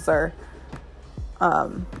themselves or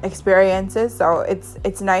experiences. So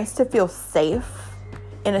it's nice to feel safe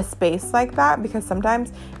in a space like that, because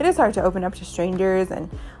sometimes it is hard to open up to strangers and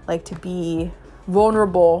like to be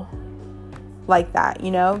vulnerable like that,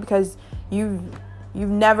 you know, because you've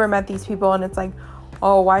never met these people, and it's like,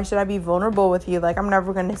 oh, why should I be vulnerable with you? Like, I'm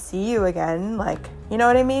never going to see you again. Like, you know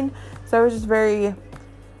what I mean? So it was just very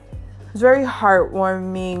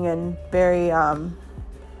heartwarming and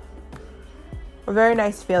a very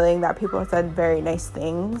nice feeling that people said very nice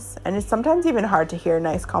things. And it's sometimes even hard to hear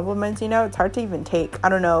nice compliments, you know? It's hard to even take. I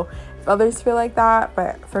don't know if others feel like that,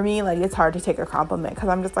 but for me, like, it's hard to take a compliment, because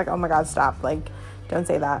I'm just like, oh my God, stop. Like, don't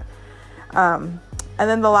say that. And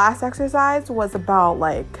then the last exercise was about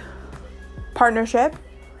like partnership,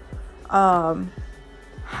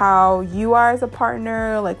 how you are as a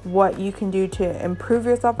partner, like what you can do to improve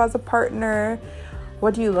yourself as a partner.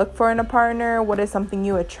 What do you look for in a partner? What is something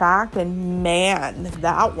you attract? And man,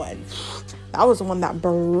 that was the one that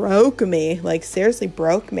broke me, like seriously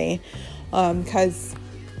broke me, because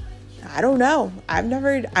I don't know. I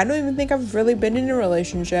don't even think I've really been in a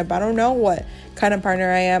relationship. I don't know what kind of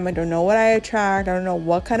partner I am. I don't know what I attract. I don't know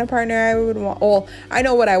what kind of partner I would want. Well, I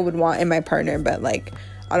know what I would want in my partner, but like,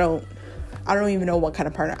 I don't even know what kind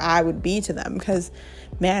of partner I would be to them. Because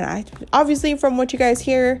man, I obviously, from what you guys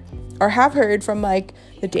hear or have heard from like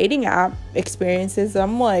the dating app experiences,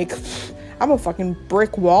 I'm like, I'm a fucking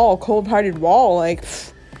brick wall, cold-hearted wall. Like,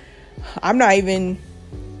 I'm not even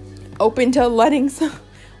open to letting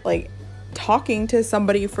talking to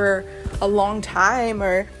somebody for a long time,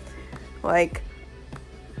 or like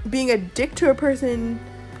being a dick to a person.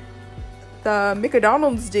 The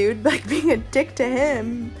McDonald's dude, like being a dick to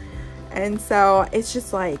him. And so it's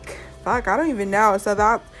just like, fuck, I don't even know. So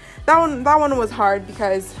that one was hard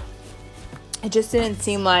because it just didn't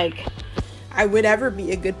seem like I would ever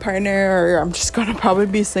be a good partner, or I'm just gonna probably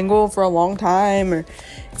be single for a long time, or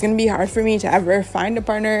it's gonna be hard for me to ever find a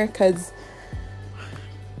partner, because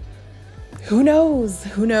who knows,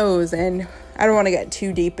 and I don't want to get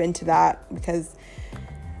too deep into that, because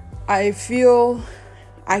I feel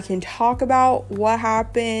I can talk about what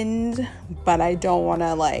happened, but I don't want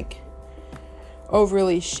to like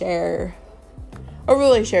overly share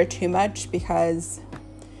too much, because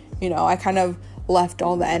I kind of left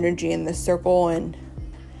all the energy in this circle, and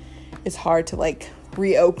it's hard to like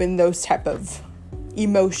reopen those type of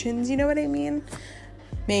emotions, you know what I mean?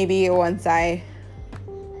 Maybe once I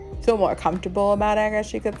feel more comfortable about it, I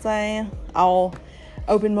guess you could say, I'll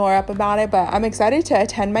open more up about it. But I'm excited to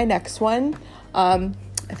attend my next one. I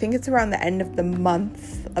think it's around the end of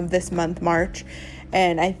this month, March,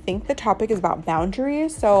 and I think the topic is about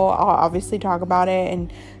boundaries, so I'll obviously talk about it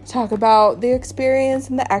and talk about the experience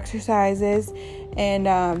and the exercises, and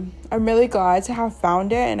I'm really glad to have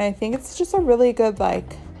found it, and I think it's just a really good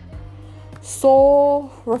like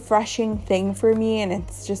soul refreshing thing for me, and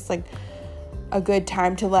it's just like a good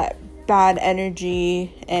time to let bad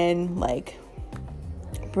energy and like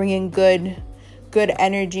bring in good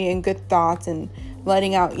energy and good thoughts, and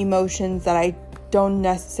letting out emotions that I don't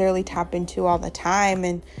necessarily tap into all the time,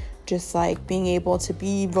 and just like being able to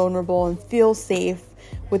be vulnerable and feel safe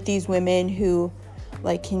with these women who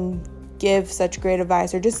like can give such great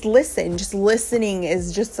advice, or just listen. Just listening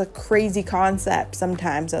is just a crazy concept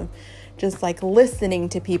sometimes, of just like listening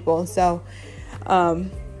to people. So that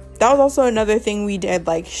was also another thing we did,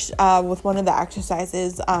 like with one of the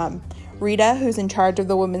exercises. Rita, who's in charge of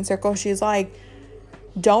the women's circle, she's like,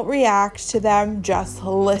 don't react to them, just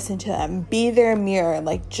listen to them, be their mirror,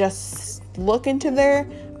 like just look into their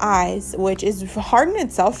eyes, which is hard in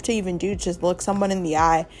itself to even do, just look someone in the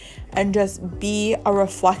eye and just be a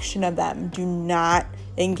reflection of them, do not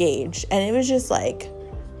engage. And it was just like,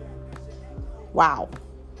 wow,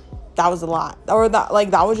 that was a lot, or that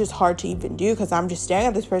was just hard to even do, because I'm just staring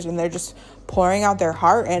at this person, they're just pouring out their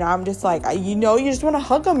heart, and I'm just like, you just want to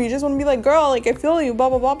hug them, you just want to be like, girl, like I feel you, blah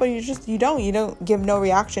blah blah, but you don't give no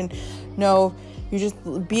reaction, no, you just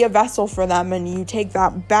be a vessel for them, and you take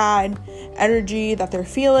that bad energy that they're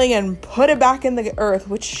feeling and put it back in the earth,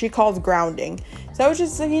 which she calls grounding. So it's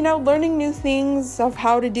just learning new things of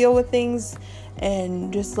how to deal with things,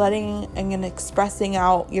 and just letting and expressing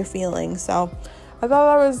out your feelings. So I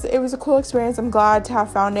thought it was a cool experience. I'm glad to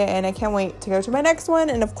have found it, and I can't wait to go to my next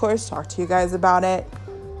one, and of course talk to you guys about it.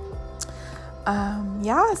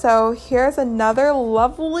 So here's another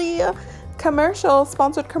lovely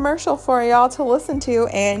sponsored commercial for y'all to listen to.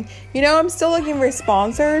 And I'm still looking for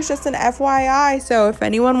sponsors, just an FYI. So if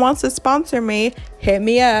anyone wants to sponsor me, hit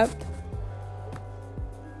me up.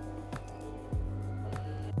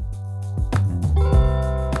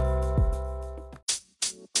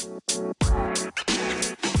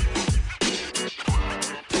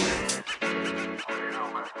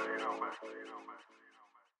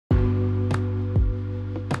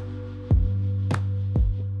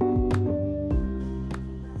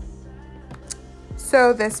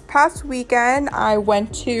 So this past weekend, I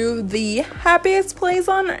went to the happiest place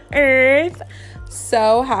on earth.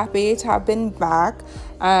 So happy to have been back.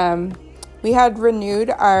 We had renewed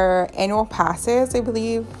our annual passes, I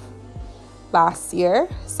believe, last year.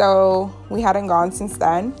 So we hadn't gone since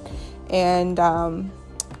then. And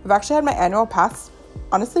I've actually had my annual pass,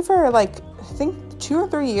 honestly, for like, I think 2 or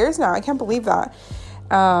 3 years now. I can't believe that.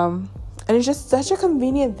 And it's just such a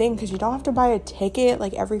convenient thing, because you don't have to buy a ticket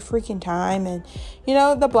like every freaking time. And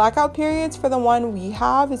the blackout periods for the one we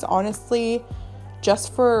have is honestly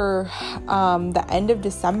just for the end of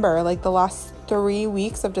December, like the last 3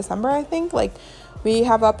 weeks of December, I think. Like we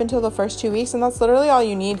have up until the first 2 weeks, and that's literally all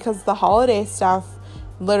you need, because the holiday stuff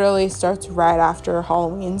literally starts right after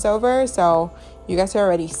Halloween's over. So you guys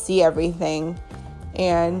already see everything.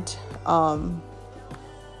 And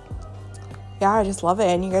I just love it,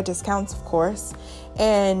 and you get discounts, of course.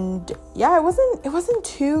 And it wasn't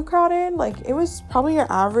too crowded. Like it was probably your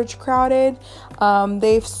average crowded.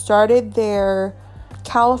 They've started their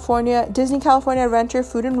Disney California Adventure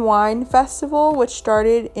Food and Wine Festival, which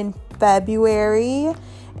started in February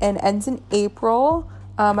and ends in April.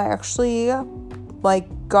 I actually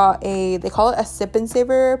got they call it a sip and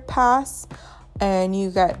savor pass, and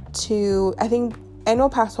you get to, I think annual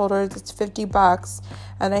pass holders, it's $50,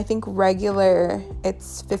 and I think regular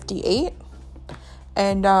it's $58.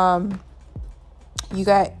 And you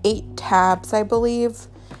got 8 tabs, I believe,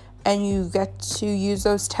 and you get to use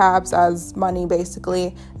those tabs as money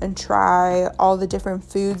basically and try all the different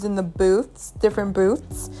foods in the different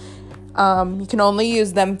booths. You can only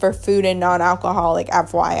use them for food and non-alcoholic,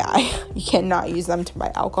 FYI. You cannot use them to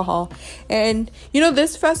buy alcohol. And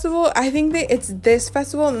this festival, I think that it's this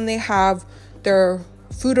festival, and then they have their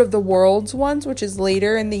Food of the Worlds ones, which is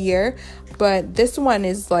later in the year. But this one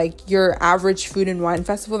is like your average food and wine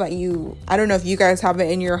festival that I don't know if you guys have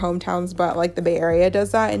it in your hometowns, but like the Bay Area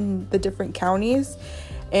does that in the different counties.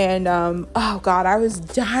 And oh god, I was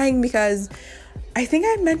dying because I think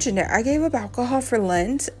I mentioned it. I gave up alcohol for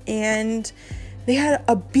Lent, and they had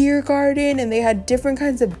a beer garden, and they had different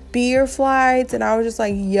kinds of beer flights, and I was just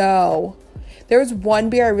like, yo. There was one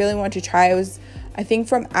beer I really wanted to try. It was, I think,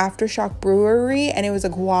 from Aftershock Brewery, and it was a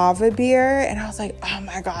guava beer, and I was like, oh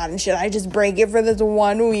my god, and should I just break it for this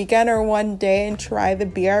one weekend or one day and try the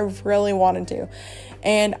beer? I really wanted to.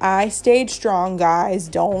 And I stayed strong, guys.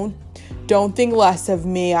 Don't think less of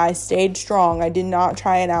me. I stayed strong. I did not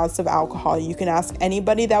try an ounce of alcohol. You can ask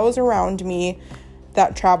anybody that was around me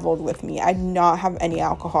that traveled with me. I did not have any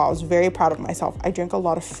alcohol. I was very proud of myself. I drank a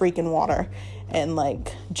lot of freaking water and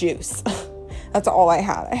like juice. That's all I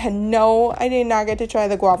had. I did not get to try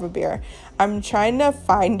the guava beer. I'm trying to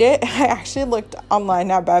find it. I actually looked online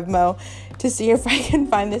at Bevmo to see if I can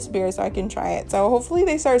find this beer so I can try it. So hopefully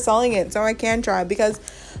they start selling it so I can try, because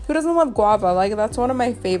who doesn't love guava? Like, that's one of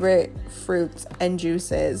my favorite fruits and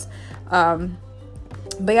juices.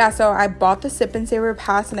 But yeah, so I bought the Sip and Savor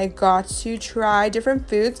pass, and I got to try different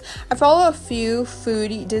foods. I follow a few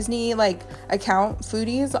Disney account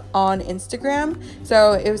foodies on Instagram,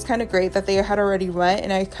 so it was kind of great that they had already went,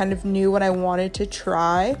 and I kind of knew what I wanted to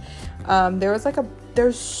try.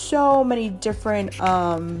 There's so many different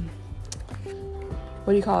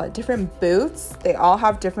different booths. They all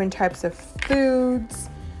have different types of foods.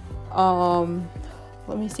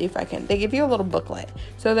 Let me see if they give you a little booklet.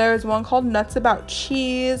 So there's one called Nuts About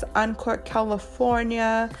Cheese, Uncorked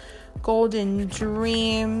California, Golden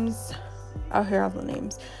Dreams. Oh, here are the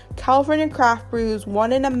names. California Craft Brews,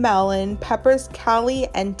 One in a Melon, Peppers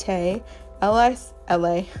Caliente, LA.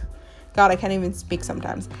 God, I can't even speak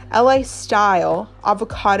sometimes. LA Style,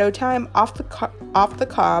 Avocado Time, Off the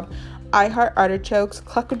Cob, I Heart Artichokes,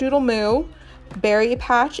 Cluckadoodle Moo, Berry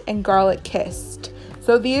Patch, and Garlic Kissed.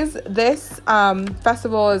 So this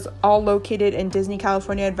festival is all located in Disney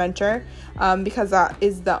California Adventure, because that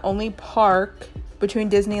is the only park between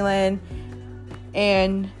Disneyland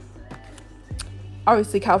and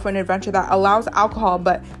obviously California Adventure that allows alcohol.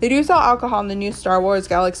 But they do sell alcohol in the new Star Wars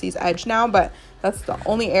Galaxy's Edge now, but that's the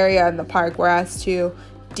only area in the park. Whereas to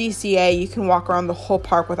DCA, you can walk around the whole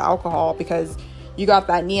park with alcohol because you got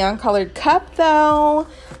that neon colored cup though.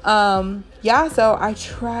 Yeah, so I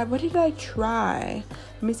tried, what did I try?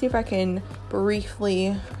 Let me see if I can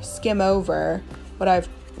briefly skim over what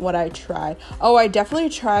I tried. Oh, I definitely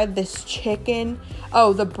tried this the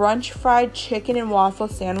brunch fried chicken and waffle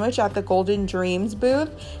sandwich at the Golden Dreams booth.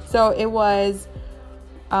 So it was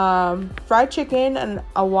fried chicken and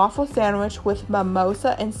a waffle sandwich with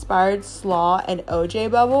mimosa inspired slaw and OJ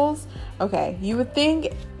bubbles. Okay, you would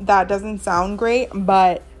think that doesn't sound great,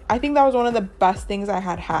 but I think that was one of the best things I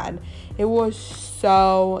had. It was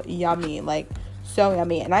so yummy, so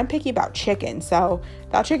yummy. And I'm picky about chicken, so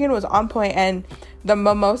that chicken was on point. And the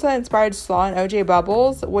mimosa inspired slaw and OJ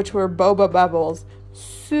bubbles, which were boba bubbles,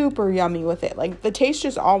 super yummy with it. The taste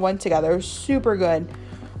just all went together. It was super good.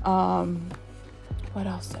 What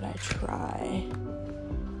else did I try?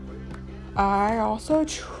 I also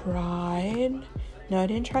tried... No, I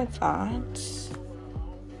didn't try that. I'm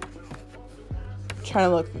trying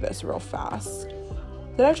to look through this real fast.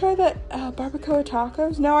 Did I try the barbacoa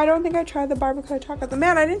tacos? No, I don't think I tried the barbacoa tacos.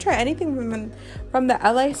 Man, I didn't try anything from the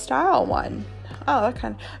LA Style one. Oh,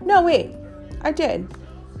 No, wait. I did.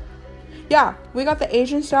 Yeah, we got the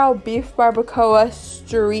Asian style beef barbacoa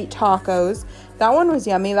street tacos. That one was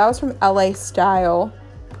yummy. That was from LA Style.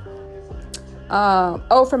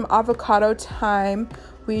 From Avocado Time,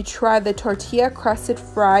 we tried the tortilla crusted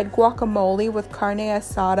fried guacamole with carne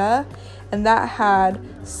asada, and that had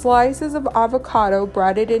slices of avocado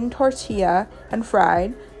breaded in tortilla and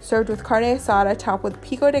fried, served with carne asada topped with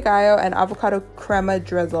pico de gallo and avocado crema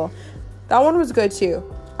drizzle. That one was good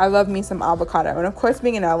too. I love me some avocado, and of course,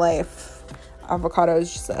 being in LA, avocado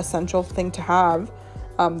is just an essential thing to have.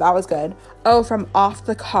 That was good. From Off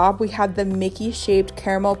the Cob, we had the Mickey shaped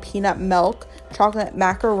caramel peanut milk chocolate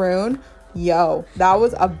macaroon. Yo, that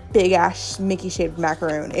was a big ass Mickey shaped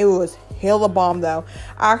macaroon. It was hella bomb though.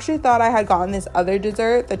 I actually thought I had gotten this other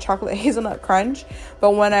dessert, the chocolate hazelnut crunch,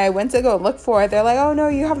 but when I went to go look for it, they're like, oh no,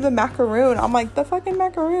 you have the macaroon. I'm like, the fucking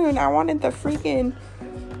macaroon? I wanted the freaking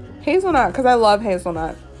Hazelnut, because I love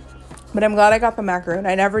hazelnut. But I'm glad I got the macaroon.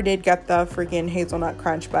 I never did get the freaking hazelnut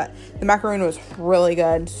crunch, but the macaroon was really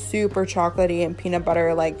good. Super chocolatey and peanut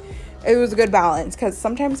butter. Like, it was a good balance, because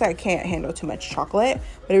sometimes I can't handle too much chocolate,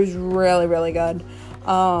 but it was really, really good.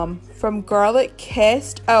 From Garlic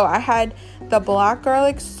Kissed, I had the black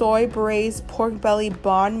garlic soy braised pork belly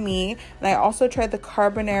banh mi, and I also tried the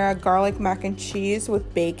carbonara garlic mac and cheese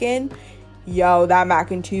with bacon. Yo, that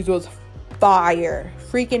mac and cheese was fire,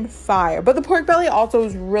 freaking fire. But the pork belly also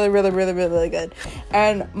was really, really, really, really, really good.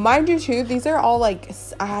 And mind you too, these are all like,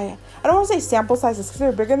 I don't want to say sample sizes, because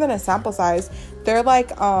they're bigger than a sample size. They're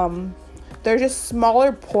like they're just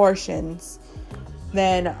smaller portions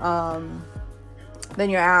than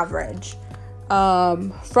your average.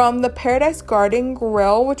 From the Paradise Garden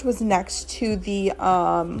Grill, which was next to the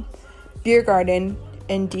beer garden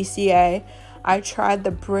in DCA, we tried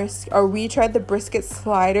the brisket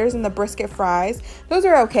sliders and the brisket fries. Those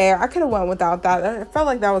are okay. I could have went without that. I felt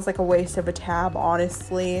like that was like a waste of a tab,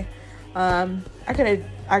 honestly. I could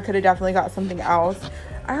have definitely got something else.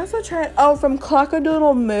 I also tried, from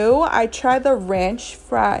Cluckadoodle Moo, I tried the ranch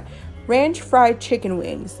fried chicken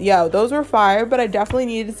wings. Yo, those were fire, but I definitely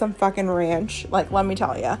needed some fucking ranch. Like, let me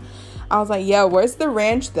tell you. I was like, yo, where's the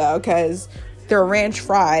ranch though? Because they're ranch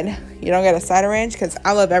fried. You don't get a side of ranch, because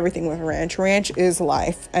I love everything with ranch. Ranch is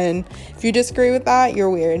life. And if you disagree with that, you're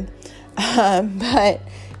weird. But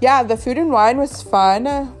yeah, the food and wine was fun.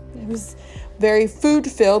 It was very food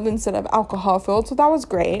filled instead of alcohol filled, so that was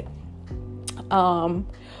great.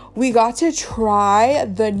 We got to try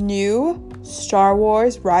the new Star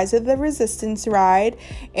Wars Rise of the Resistance ride,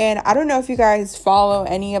 and I don't know if you guys follow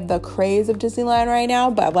any of the craze of Disneyland right now,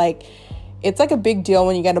 but like, it's like a big deal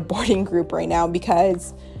when you get a boarding group right now,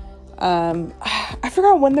 because I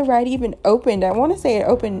forgot when the ride even opened. I want to say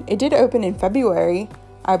it did open in February,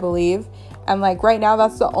 I believe. And like right now,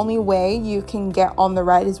 that's the only way you can get on the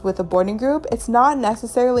ride is with a boarding group. It's not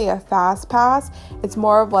necessarily a fast pass. It's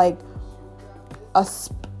more of like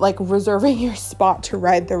reserving your spot to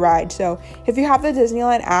ride the ride. So if you have the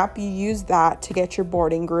Disneyland app, you use that to get your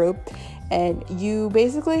boarding group, and you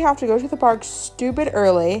basically have to go to the park stupid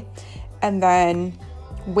early and then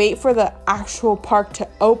wait for the actual park to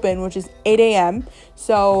open, which is 8 a.m.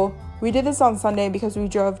 So we did this on Sunday because we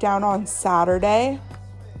drove down on Saturday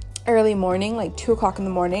early morning, like 2 o'clock in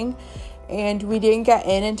the morning, and we didn't get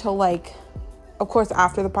in until like, of course,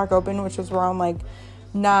 after the park opened, which was around like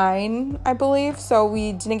 9, I believe. So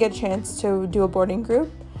we didn't get a chance to do a boarding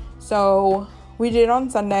group. So we did it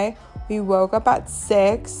on Sunday. We woke up at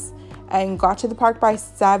 6 and got to the park by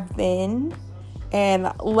 7.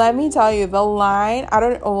 And let me tell you, the line,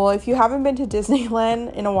 if you haven't been to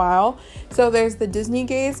Disneyland in a while, so there's the Disney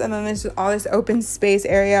gates, and then there's all this open space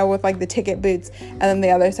area with like the ticket booths, and then the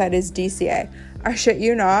other side is DCA. I shit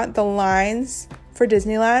you not, the lines for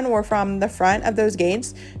Disneyland were from the front of those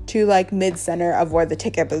gates to like mid-center of where the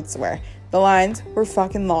ticket booths were. The lines were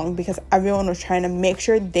fucking long because everyone was trying to make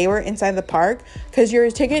sure they were inside the park, because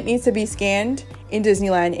your ticket needs to be scanned in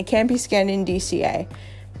Disneyland. It can't be scanned in DCA.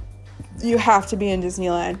 You have to be in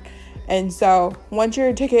Disneyland. And so once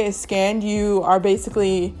your ticket is scanned, you are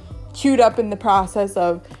basically queued up in the process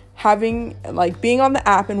of being on the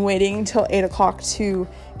app and waiting until 8 o'clock to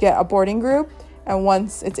get a boarding group. And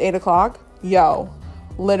once it's 8 o'clock,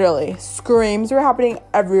 literally screams were happening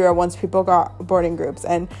everywhere once people got boarding groups.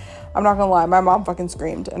 And I'm not gonna lie, my mom fucking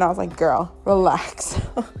screamed, and I was like, girl, relax.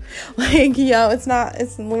 We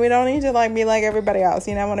don't need to like be like everybody else,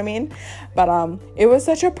 you know what I mean? But it was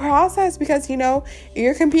such a process, because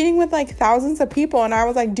you're competing with like thousands of people, and I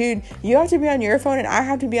was like, dude, you have to be on your phone and I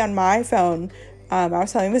have to be on my phone. I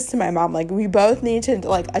was telling this to my mom, like, we both need to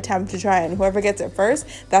like attempt to try, and whoever gets it first,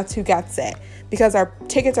 that's who gets it, because our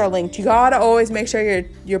tickets are linked. You gotta always make sure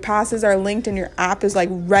your passes are linked and your app is like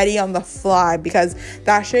ready on the fly, because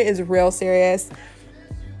that shit is real serious.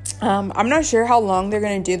 I'm not sure how long they're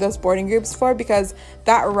gonna do those boarding groups for, because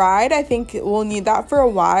that ride, I think we'll need that for a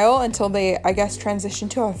while until they, I guess, transition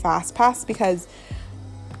to a fast pass, because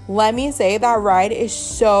let me say that ride is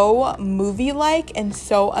so movie-like and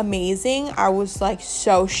so amazing. I was like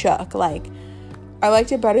so shook. Like, I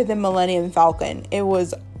liked it better than Millennium Falcon. It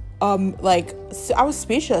was I was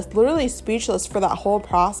speechless, literally speechless for that whole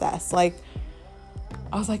process. Like,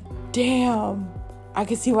 I was like, damn, I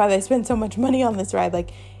could see why they spent so much money on this ride.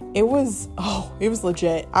 Like, it was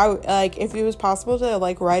legit. If it was possible to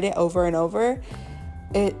like ride it over and over,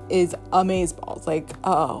 it is amazeballs. Like,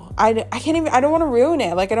 I can't even, I don't want to ruin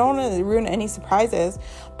it. Like, I don't want to ruin any surprises.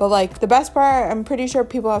 But like, the best part, I'm pretty sure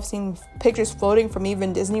people have seen pictures floating from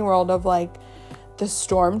even Disney World of like the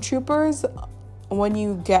stormtroopers when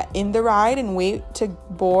you get in the ride and wait to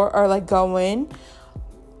board or like go in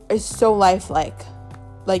is so lifelike.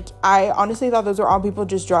 Like, I honestly thought those were all people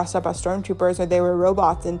just dressed up as stormtroopers, or they were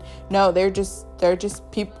robots, and no, they're just figures,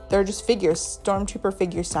 stormtrooper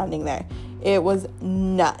figures standing there. It was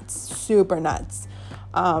nuts, super nuts.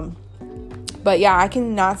 But yeah, I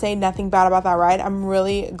cannot say nothing bad about that ride. I'm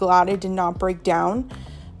really glad it did not break down,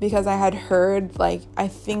 because I had heard, like, I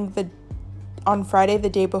think on Friday,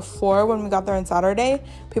 the day before, when we got there on Saturday,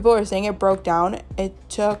 people were saying it broke down. It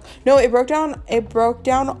broke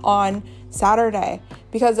down on Saturday,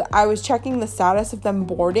 because I was checking the status of them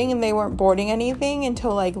boarding, and they weren't boarding anything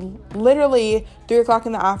until like literally 3:00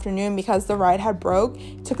 in the afternoon, because the ride had broke.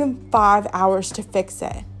 It took them 5 hours to fix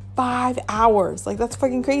it. 5 hours. Like, that's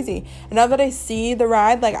fucking crazy. And now that I see the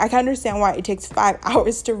ride, like, I can understand why it takes 5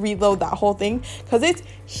 hours to reload that whole thing, because it's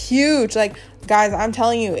huge. Like, guys, I'm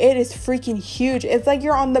telling you, it is freaking huge. It's like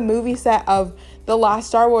you're on the movie set of the last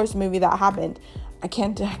Star Wars movie that happened. I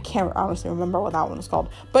can't honestly remember what that one was called,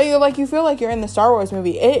 but you feel like you're in the Star Wars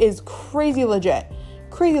movie. It is crazy legit,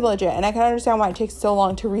 and I can understand why it takes so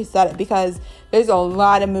long to reset it, because there's a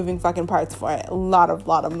lot of moving fucking parts for it. A lot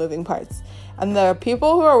of moving parts. And the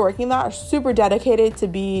people who are working that are super dedicated to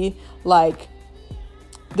be, like,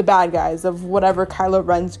 the bad guys of whatever Kylo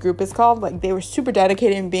Ren's group is called. Like, they were super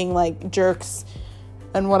dedicated in being, like, jerks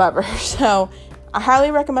and whatever. So, I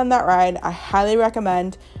highly recommend that ride. I highly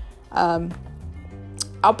recommend.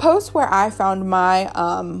 I'll post where I found my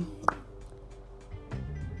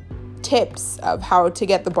tips of how to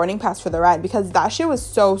get the boarding pass for the ride, because that shit was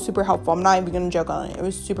so super helpful. I'm not even gonna joke on it. It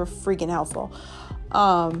was super freaking helpful.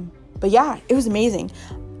 But yeah, it was amazing.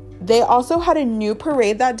 They also had a new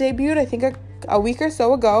parade that debuted, I think a week or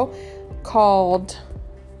so ago, called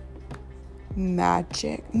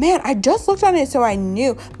Magic. Man, I just looked on it, so I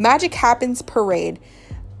knew. Magic Happens Parade.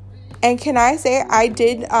 And can I say, I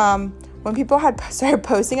did, when people had started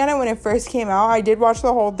posting on it when it first came out, I did watch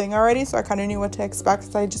the whole thing already, so I kind of knew what to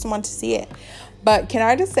expect, so I just wanted to see it. But can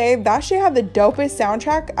I just say, that shit had the dopest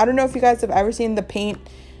soundtrack. I don't know if you guys have ever seen the Paint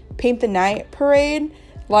the Night parade.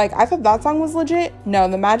 Like, I thought that song was legit. No,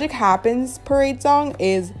 the Magic Happens parade song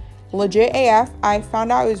is legit AF. I found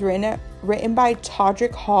out it was written by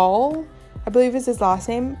Todrick Hall, I believe is his last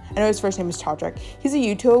name. I know his first name is Todrick. He's a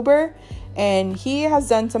YouTuber, and he has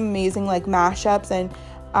done some amazing, like, mashups, and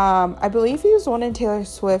I believe he was one in Taylor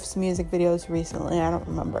Swift's music videos recently. I don't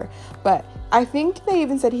remember, but I think they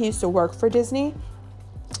even said he used to work for Disney,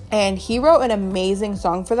 and he wrote an amazing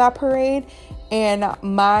song for that parade. And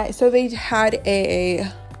so they had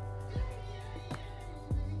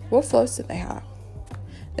what floats did they have?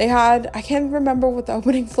 I can't remember what the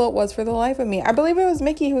opening float was for the life of me. I believe it was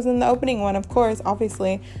Mickey who was in the opening one, of course,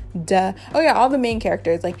 obviously. Duh. Oh yeah, all the main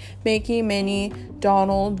characters, like Mickey, Minnie,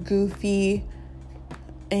 Donald, Goofy,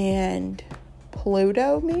 and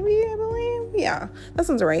Pluto, maybe, I believe. Yeah, that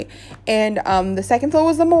sounds right. And the second float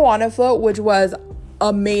was the Moana float, which was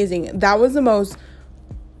amazing. That was the most,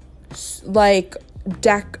 like,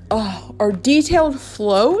 detailed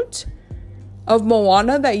float of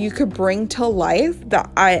Moana that you could bring to life that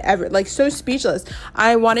I ever, like, so speechless.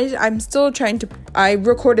 I recorded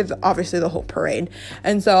obviously the whole parade,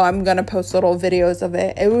 and so I'm gonna post little videos of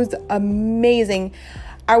it. It was amazing.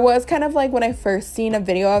 I was kind of like, when I first seen a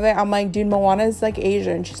video of it, I'm like, dude, Moana is like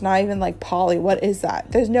Asian. She's not even like Polly. What is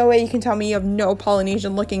that? There's no way you can tell me you have no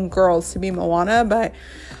Polynesian looking girls to be Moana, but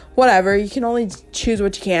whatever. You can only choose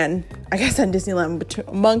what you can, I guess, on Disneyland,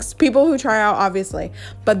 amongst people who try out, obviously.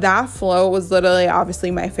 But that float was literally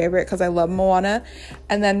obviously my favorite, because I love Moana.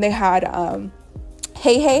 And then they had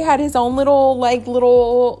Hey had his own little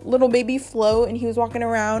baby float, and he was walking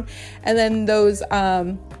around. And then those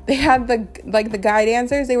they had the guy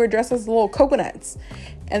dancers. They were dressed as little coconuts.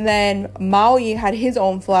 And then Maui had his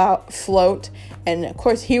own float, and of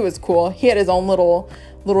course he was cool. He had his own little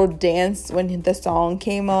dance when the song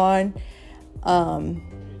came on.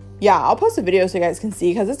 Yeah, I'll post a video so you guys can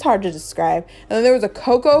see, because it's hard to describe. And then there was a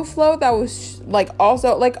Coco float that was like,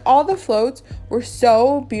 also, like, all the floats were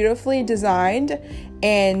so beautifully designed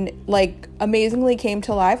and like amazingly came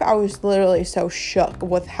to life. I was literally so shook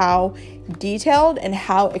with how detailed and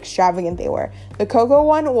how extravagant they were. The Coco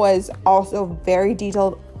one was also very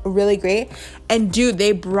detailed, really great. And dude,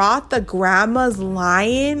 they brought the grandma's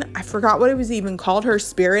lion, I forgot what it was even called, her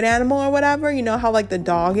spirit animal or whatever, you know how like the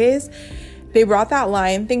dog is. They brought that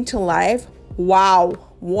lion thing to life. Wow,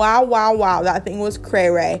 that thing was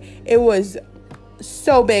cray-ray. It was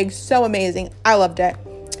so big, so amazing. I loved it.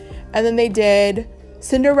 And then they did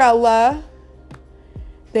Cinderella.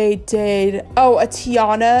 They did a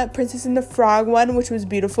Tiana, Princess and the Frog one, which was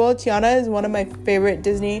beautiful. Tiana is one of my favorite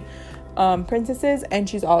Disney princesses, and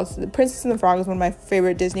she's also, The Princess and the Frog is one of my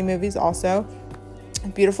favorite Disney movies also.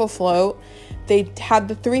 Beautiful float. They had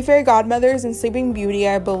the 3 fairy godmothers in Sleeping Beauty,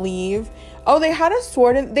 I believe. Oh, they had a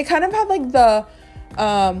sword, and they kind of had like the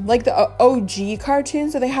OG cartoon,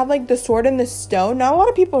 so they had like the Sword in the Stone. Not a lot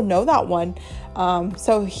of people know that one.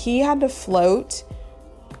 So he had to float,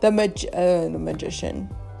 the magician,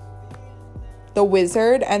 the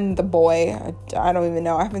wizard, and the boy. I don't even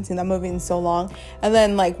know, I haven't seen that movie in so long. And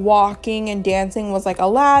then like walking and dancing was like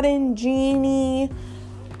Aladdin, Genie,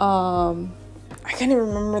 I can't even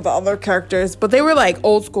remember the other characters, but they were like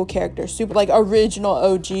old school characters, super like original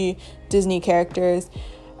OG Disney characters.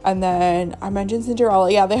 And then I mentioned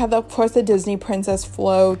Cinderella. Yeah, they have, of course, the Disney princess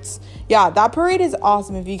floats. Yeah, that parade is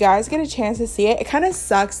awesome. If you guys get a chance to see it, it kind of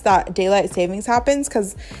sucks that daylight savings happens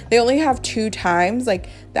because they only have 2 times, like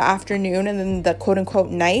the afternoon and then the quote-unquote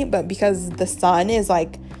night. But because the sun is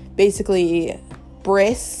like basically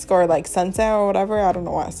brisk, or like sunset or whatever, I don't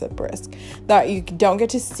know why I said brisk, that you don't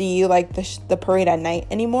get to see like the parade at night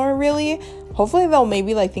anymore, really. Hopefully they'll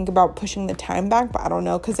maybe like think about pushing the time back, but I don't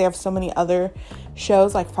know, because they have so many other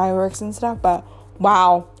shows like fireworks and stuff. But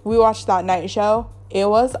wow, we watched that night show. It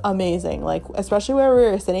was amazing, like especially where we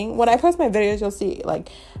were sitting. When I post my videos, you'll see like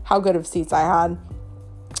how good of seats I had.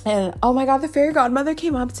 And oh my god, the fairy godmother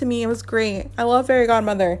came up to me. It was great. I love fairy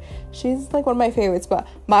godmother. She's like one of my favorites, but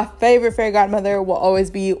my favorite fairy godmother will always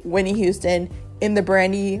be Whitney Houston in the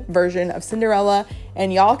Brandy version of Cinderella.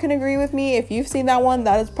 And y'all can agree with me, if you've seen that one,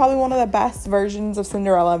 that is probably one of the best versions of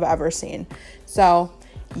Cinderella I've ever seen. So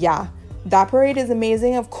yeah, that parade is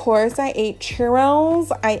amazing. Of course, I ate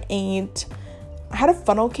churros. I had a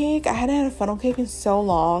funnel cake. I hadn't had a funnel cake in so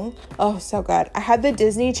long. Oh, so good. I had the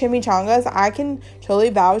Disney chimichangas. I can totally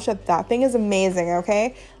vouch that thing is amazing,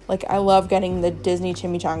 okay? Like, I love getting the Disney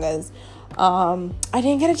chimichangas. I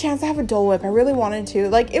didn't get a chance to have a Dole Whip. I really wanted to.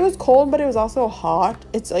 Like, it was cold, but it was also hot.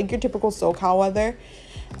 It's like your typical SoCal weather.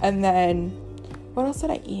 And then, what else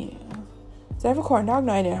did I eat? Did I have a corn dog?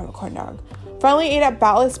 No, I didn't have a corn dog. Finally ate at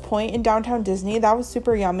Ballast Point in downtown Disney. That was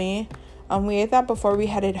super yummy. We ate that before we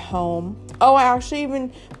headed home. Oh, I actually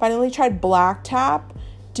even finally tried Black Tap.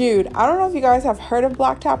 Dude, I don't know if you guys have heard of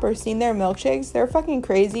Black Tap or seen their milkshakes. They're fucking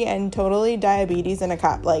crazy and totally diabetes in a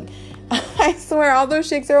cup. Like, I swear, all those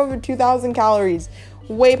shakes are over 2,000 calories.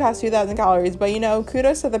 Way past 2,000 calories. But, you know,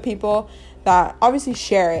 kudos to the people that obviously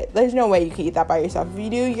share it. There's no way you can eat that by yourself. If you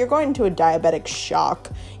do, you're going into a diabetic shock.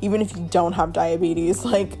 Even if you don't have diabetes.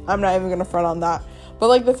 Like, I'm not even going to front on that. But,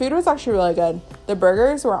 like, the food was actually really good. The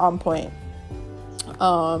burgers were on point.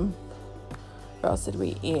 What else did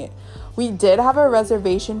we eat? We did have a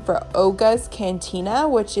reservation for Oga's Cantina,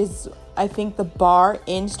 which is, I think, the bar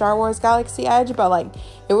in Star Wars Galaxy Edge, but like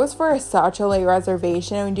it was for such a late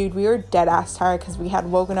reservation. I mean, dude, we were dead ass tired because we had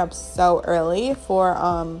woken up so early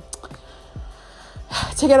for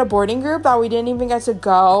to get a boarding group that we didn't even get to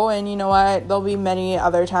go. And you know what, there'll be many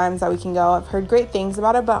other times that we can go. I've heard great things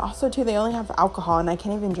about it, but also too, they only have alcohol and I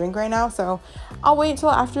can't even drink right now, so I'll wait until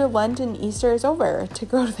after Lent and Easter is over to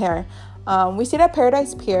go there. We stayed at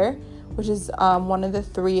Paradise Pier, which is one of the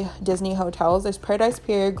 3 Disney hotels. There's Paradise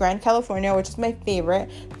Pier, Grand California, which is my favorite.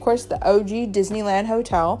 Of course, the OG Disneyland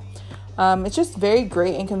Hotel. It's just very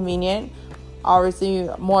great and convenient. Obviously,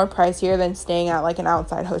 more pricier than staying at like an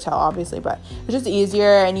outside hotel, obviously, but it's just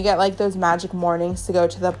easier, and you get like those magic mornings to go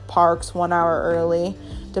to the parks 1 hour early,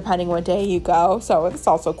 depending what day you go. So it's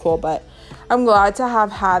also cool, but I'm glad to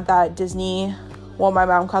have had that Disney, well, my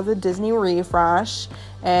mom calls it Disney refresh.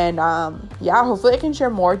 And yeah, hopefully I can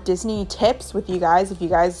share more Disney tips with you guys. If you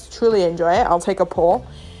guys truly enjoy it, I'll take a poll,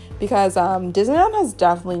 because Disneyland has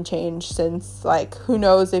definitely changed since, like, who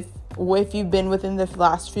knows if you've been within the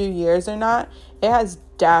last few years or not. It has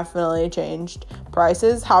definitely changed.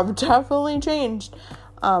 Prices have definitely changed,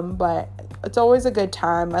 but it's always a good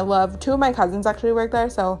time. I love, 2 of my cousins actually work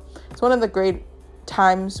there, so it's one of the great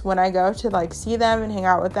times when I go to like see them and hang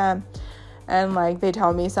out with them. And, like, they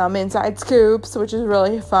tell me some inside scoops, which is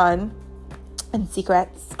really fun. And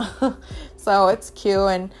secrets. So, it's cute.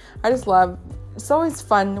 And I just love... It's always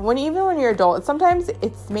fun. Even when you're adult. Sometimes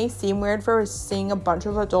it may seem weird for seeing a bunch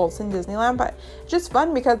of adults in Disneyland. But it's just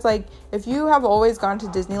fun because, like, if you have always gone to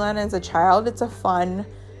Disneyland as a child, it's a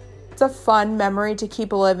fun memory to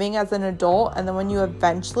keep living as an adult. And then when you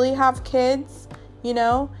eventually have kids, you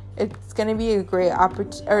know... It's going to be a great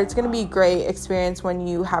it's going to be a great experience when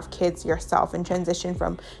you have kids yourself and transition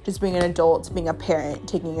from just being an adult to being a parent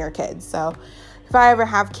taking your kids. So if I ever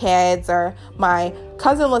have kids, or my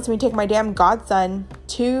cousin lets me take my damn godson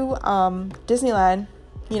to Disneyland,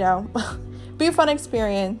 you know, be a fun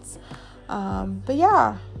experience. But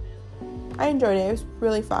yeah, I enjoyed it. It was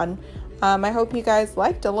really fun. I hope you guys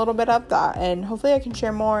liked a little bit of that, and hopefully I can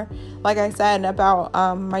share more, like I said, about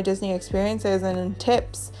my Disney experiences and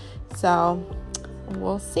tips. So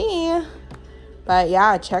we'll see. But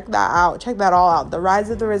yeah, check that out. Check that all out. The Rise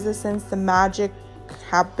of the Resistance, the Magic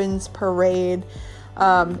Happens Parade.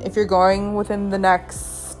 If you're going within the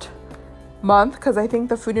next month, because I think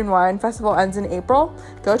the Food and Wine Festival ends in April,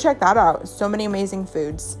 go check that out. So many amazing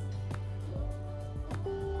foods.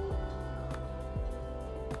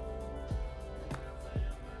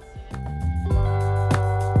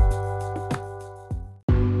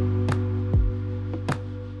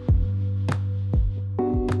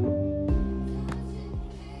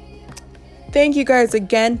 Thank you guys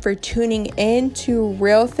again for tuning in to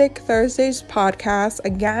Real Thick Thursdays podcast.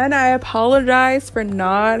 Again, I apologize for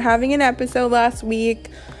not having an episode last week.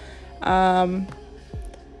 I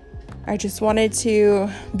just wanted to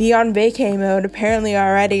be on vacay mode apparently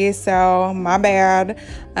already, so my bad.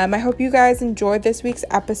 I hope you guys enjoyed this week's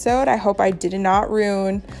episode. I hope I did not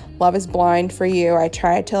ruin Love is Blind for you. I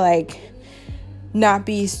tried to not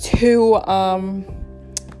be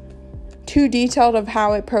too detailed of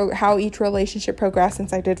how each relationship progressed,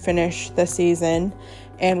 since I did finish the season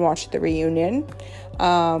and watch the reunion.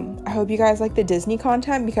 I hope you guys like the Disney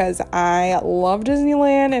content, because I love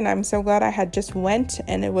Disneyland and I'm so glad I had just went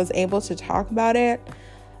and it was able to talk about it.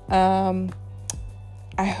 I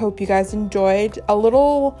hope you guys enjoyed a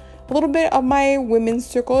little bit of my women's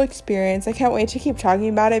circle experience. I can't wait to keep talking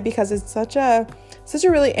about it, because it's such a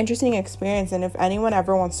really interesting experience. And if anyone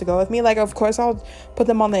ever wants to go with me, of course I'll put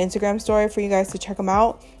them on the Instagram story for you guys to check them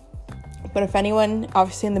out. But if anyone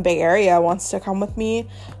obviously in the Bay Area wants to come with me,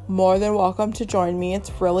 more than welcome to join me. It's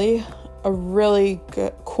really a really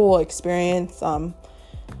good, cool experience.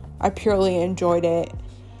 I purely enjoyed it,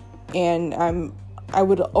 and I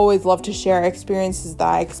would always love to share experiences that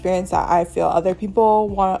I experienced that I feel other people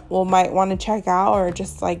might want to check out, or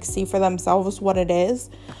just see for themselves what it is.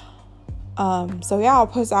 So yeah, I'll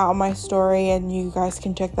post out on my story and you guys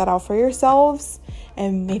can check that out for yourselves,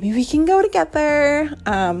 and maybe we can go together.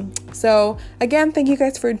 So again, thank you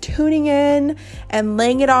guys for tuning in and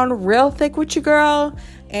laying it on real thick with your girl,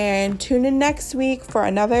 and tune in next week for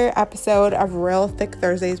another episode of Real Thick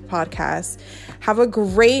Thursdays podcast. Have a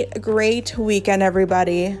great weekend,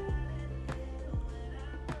 everybody.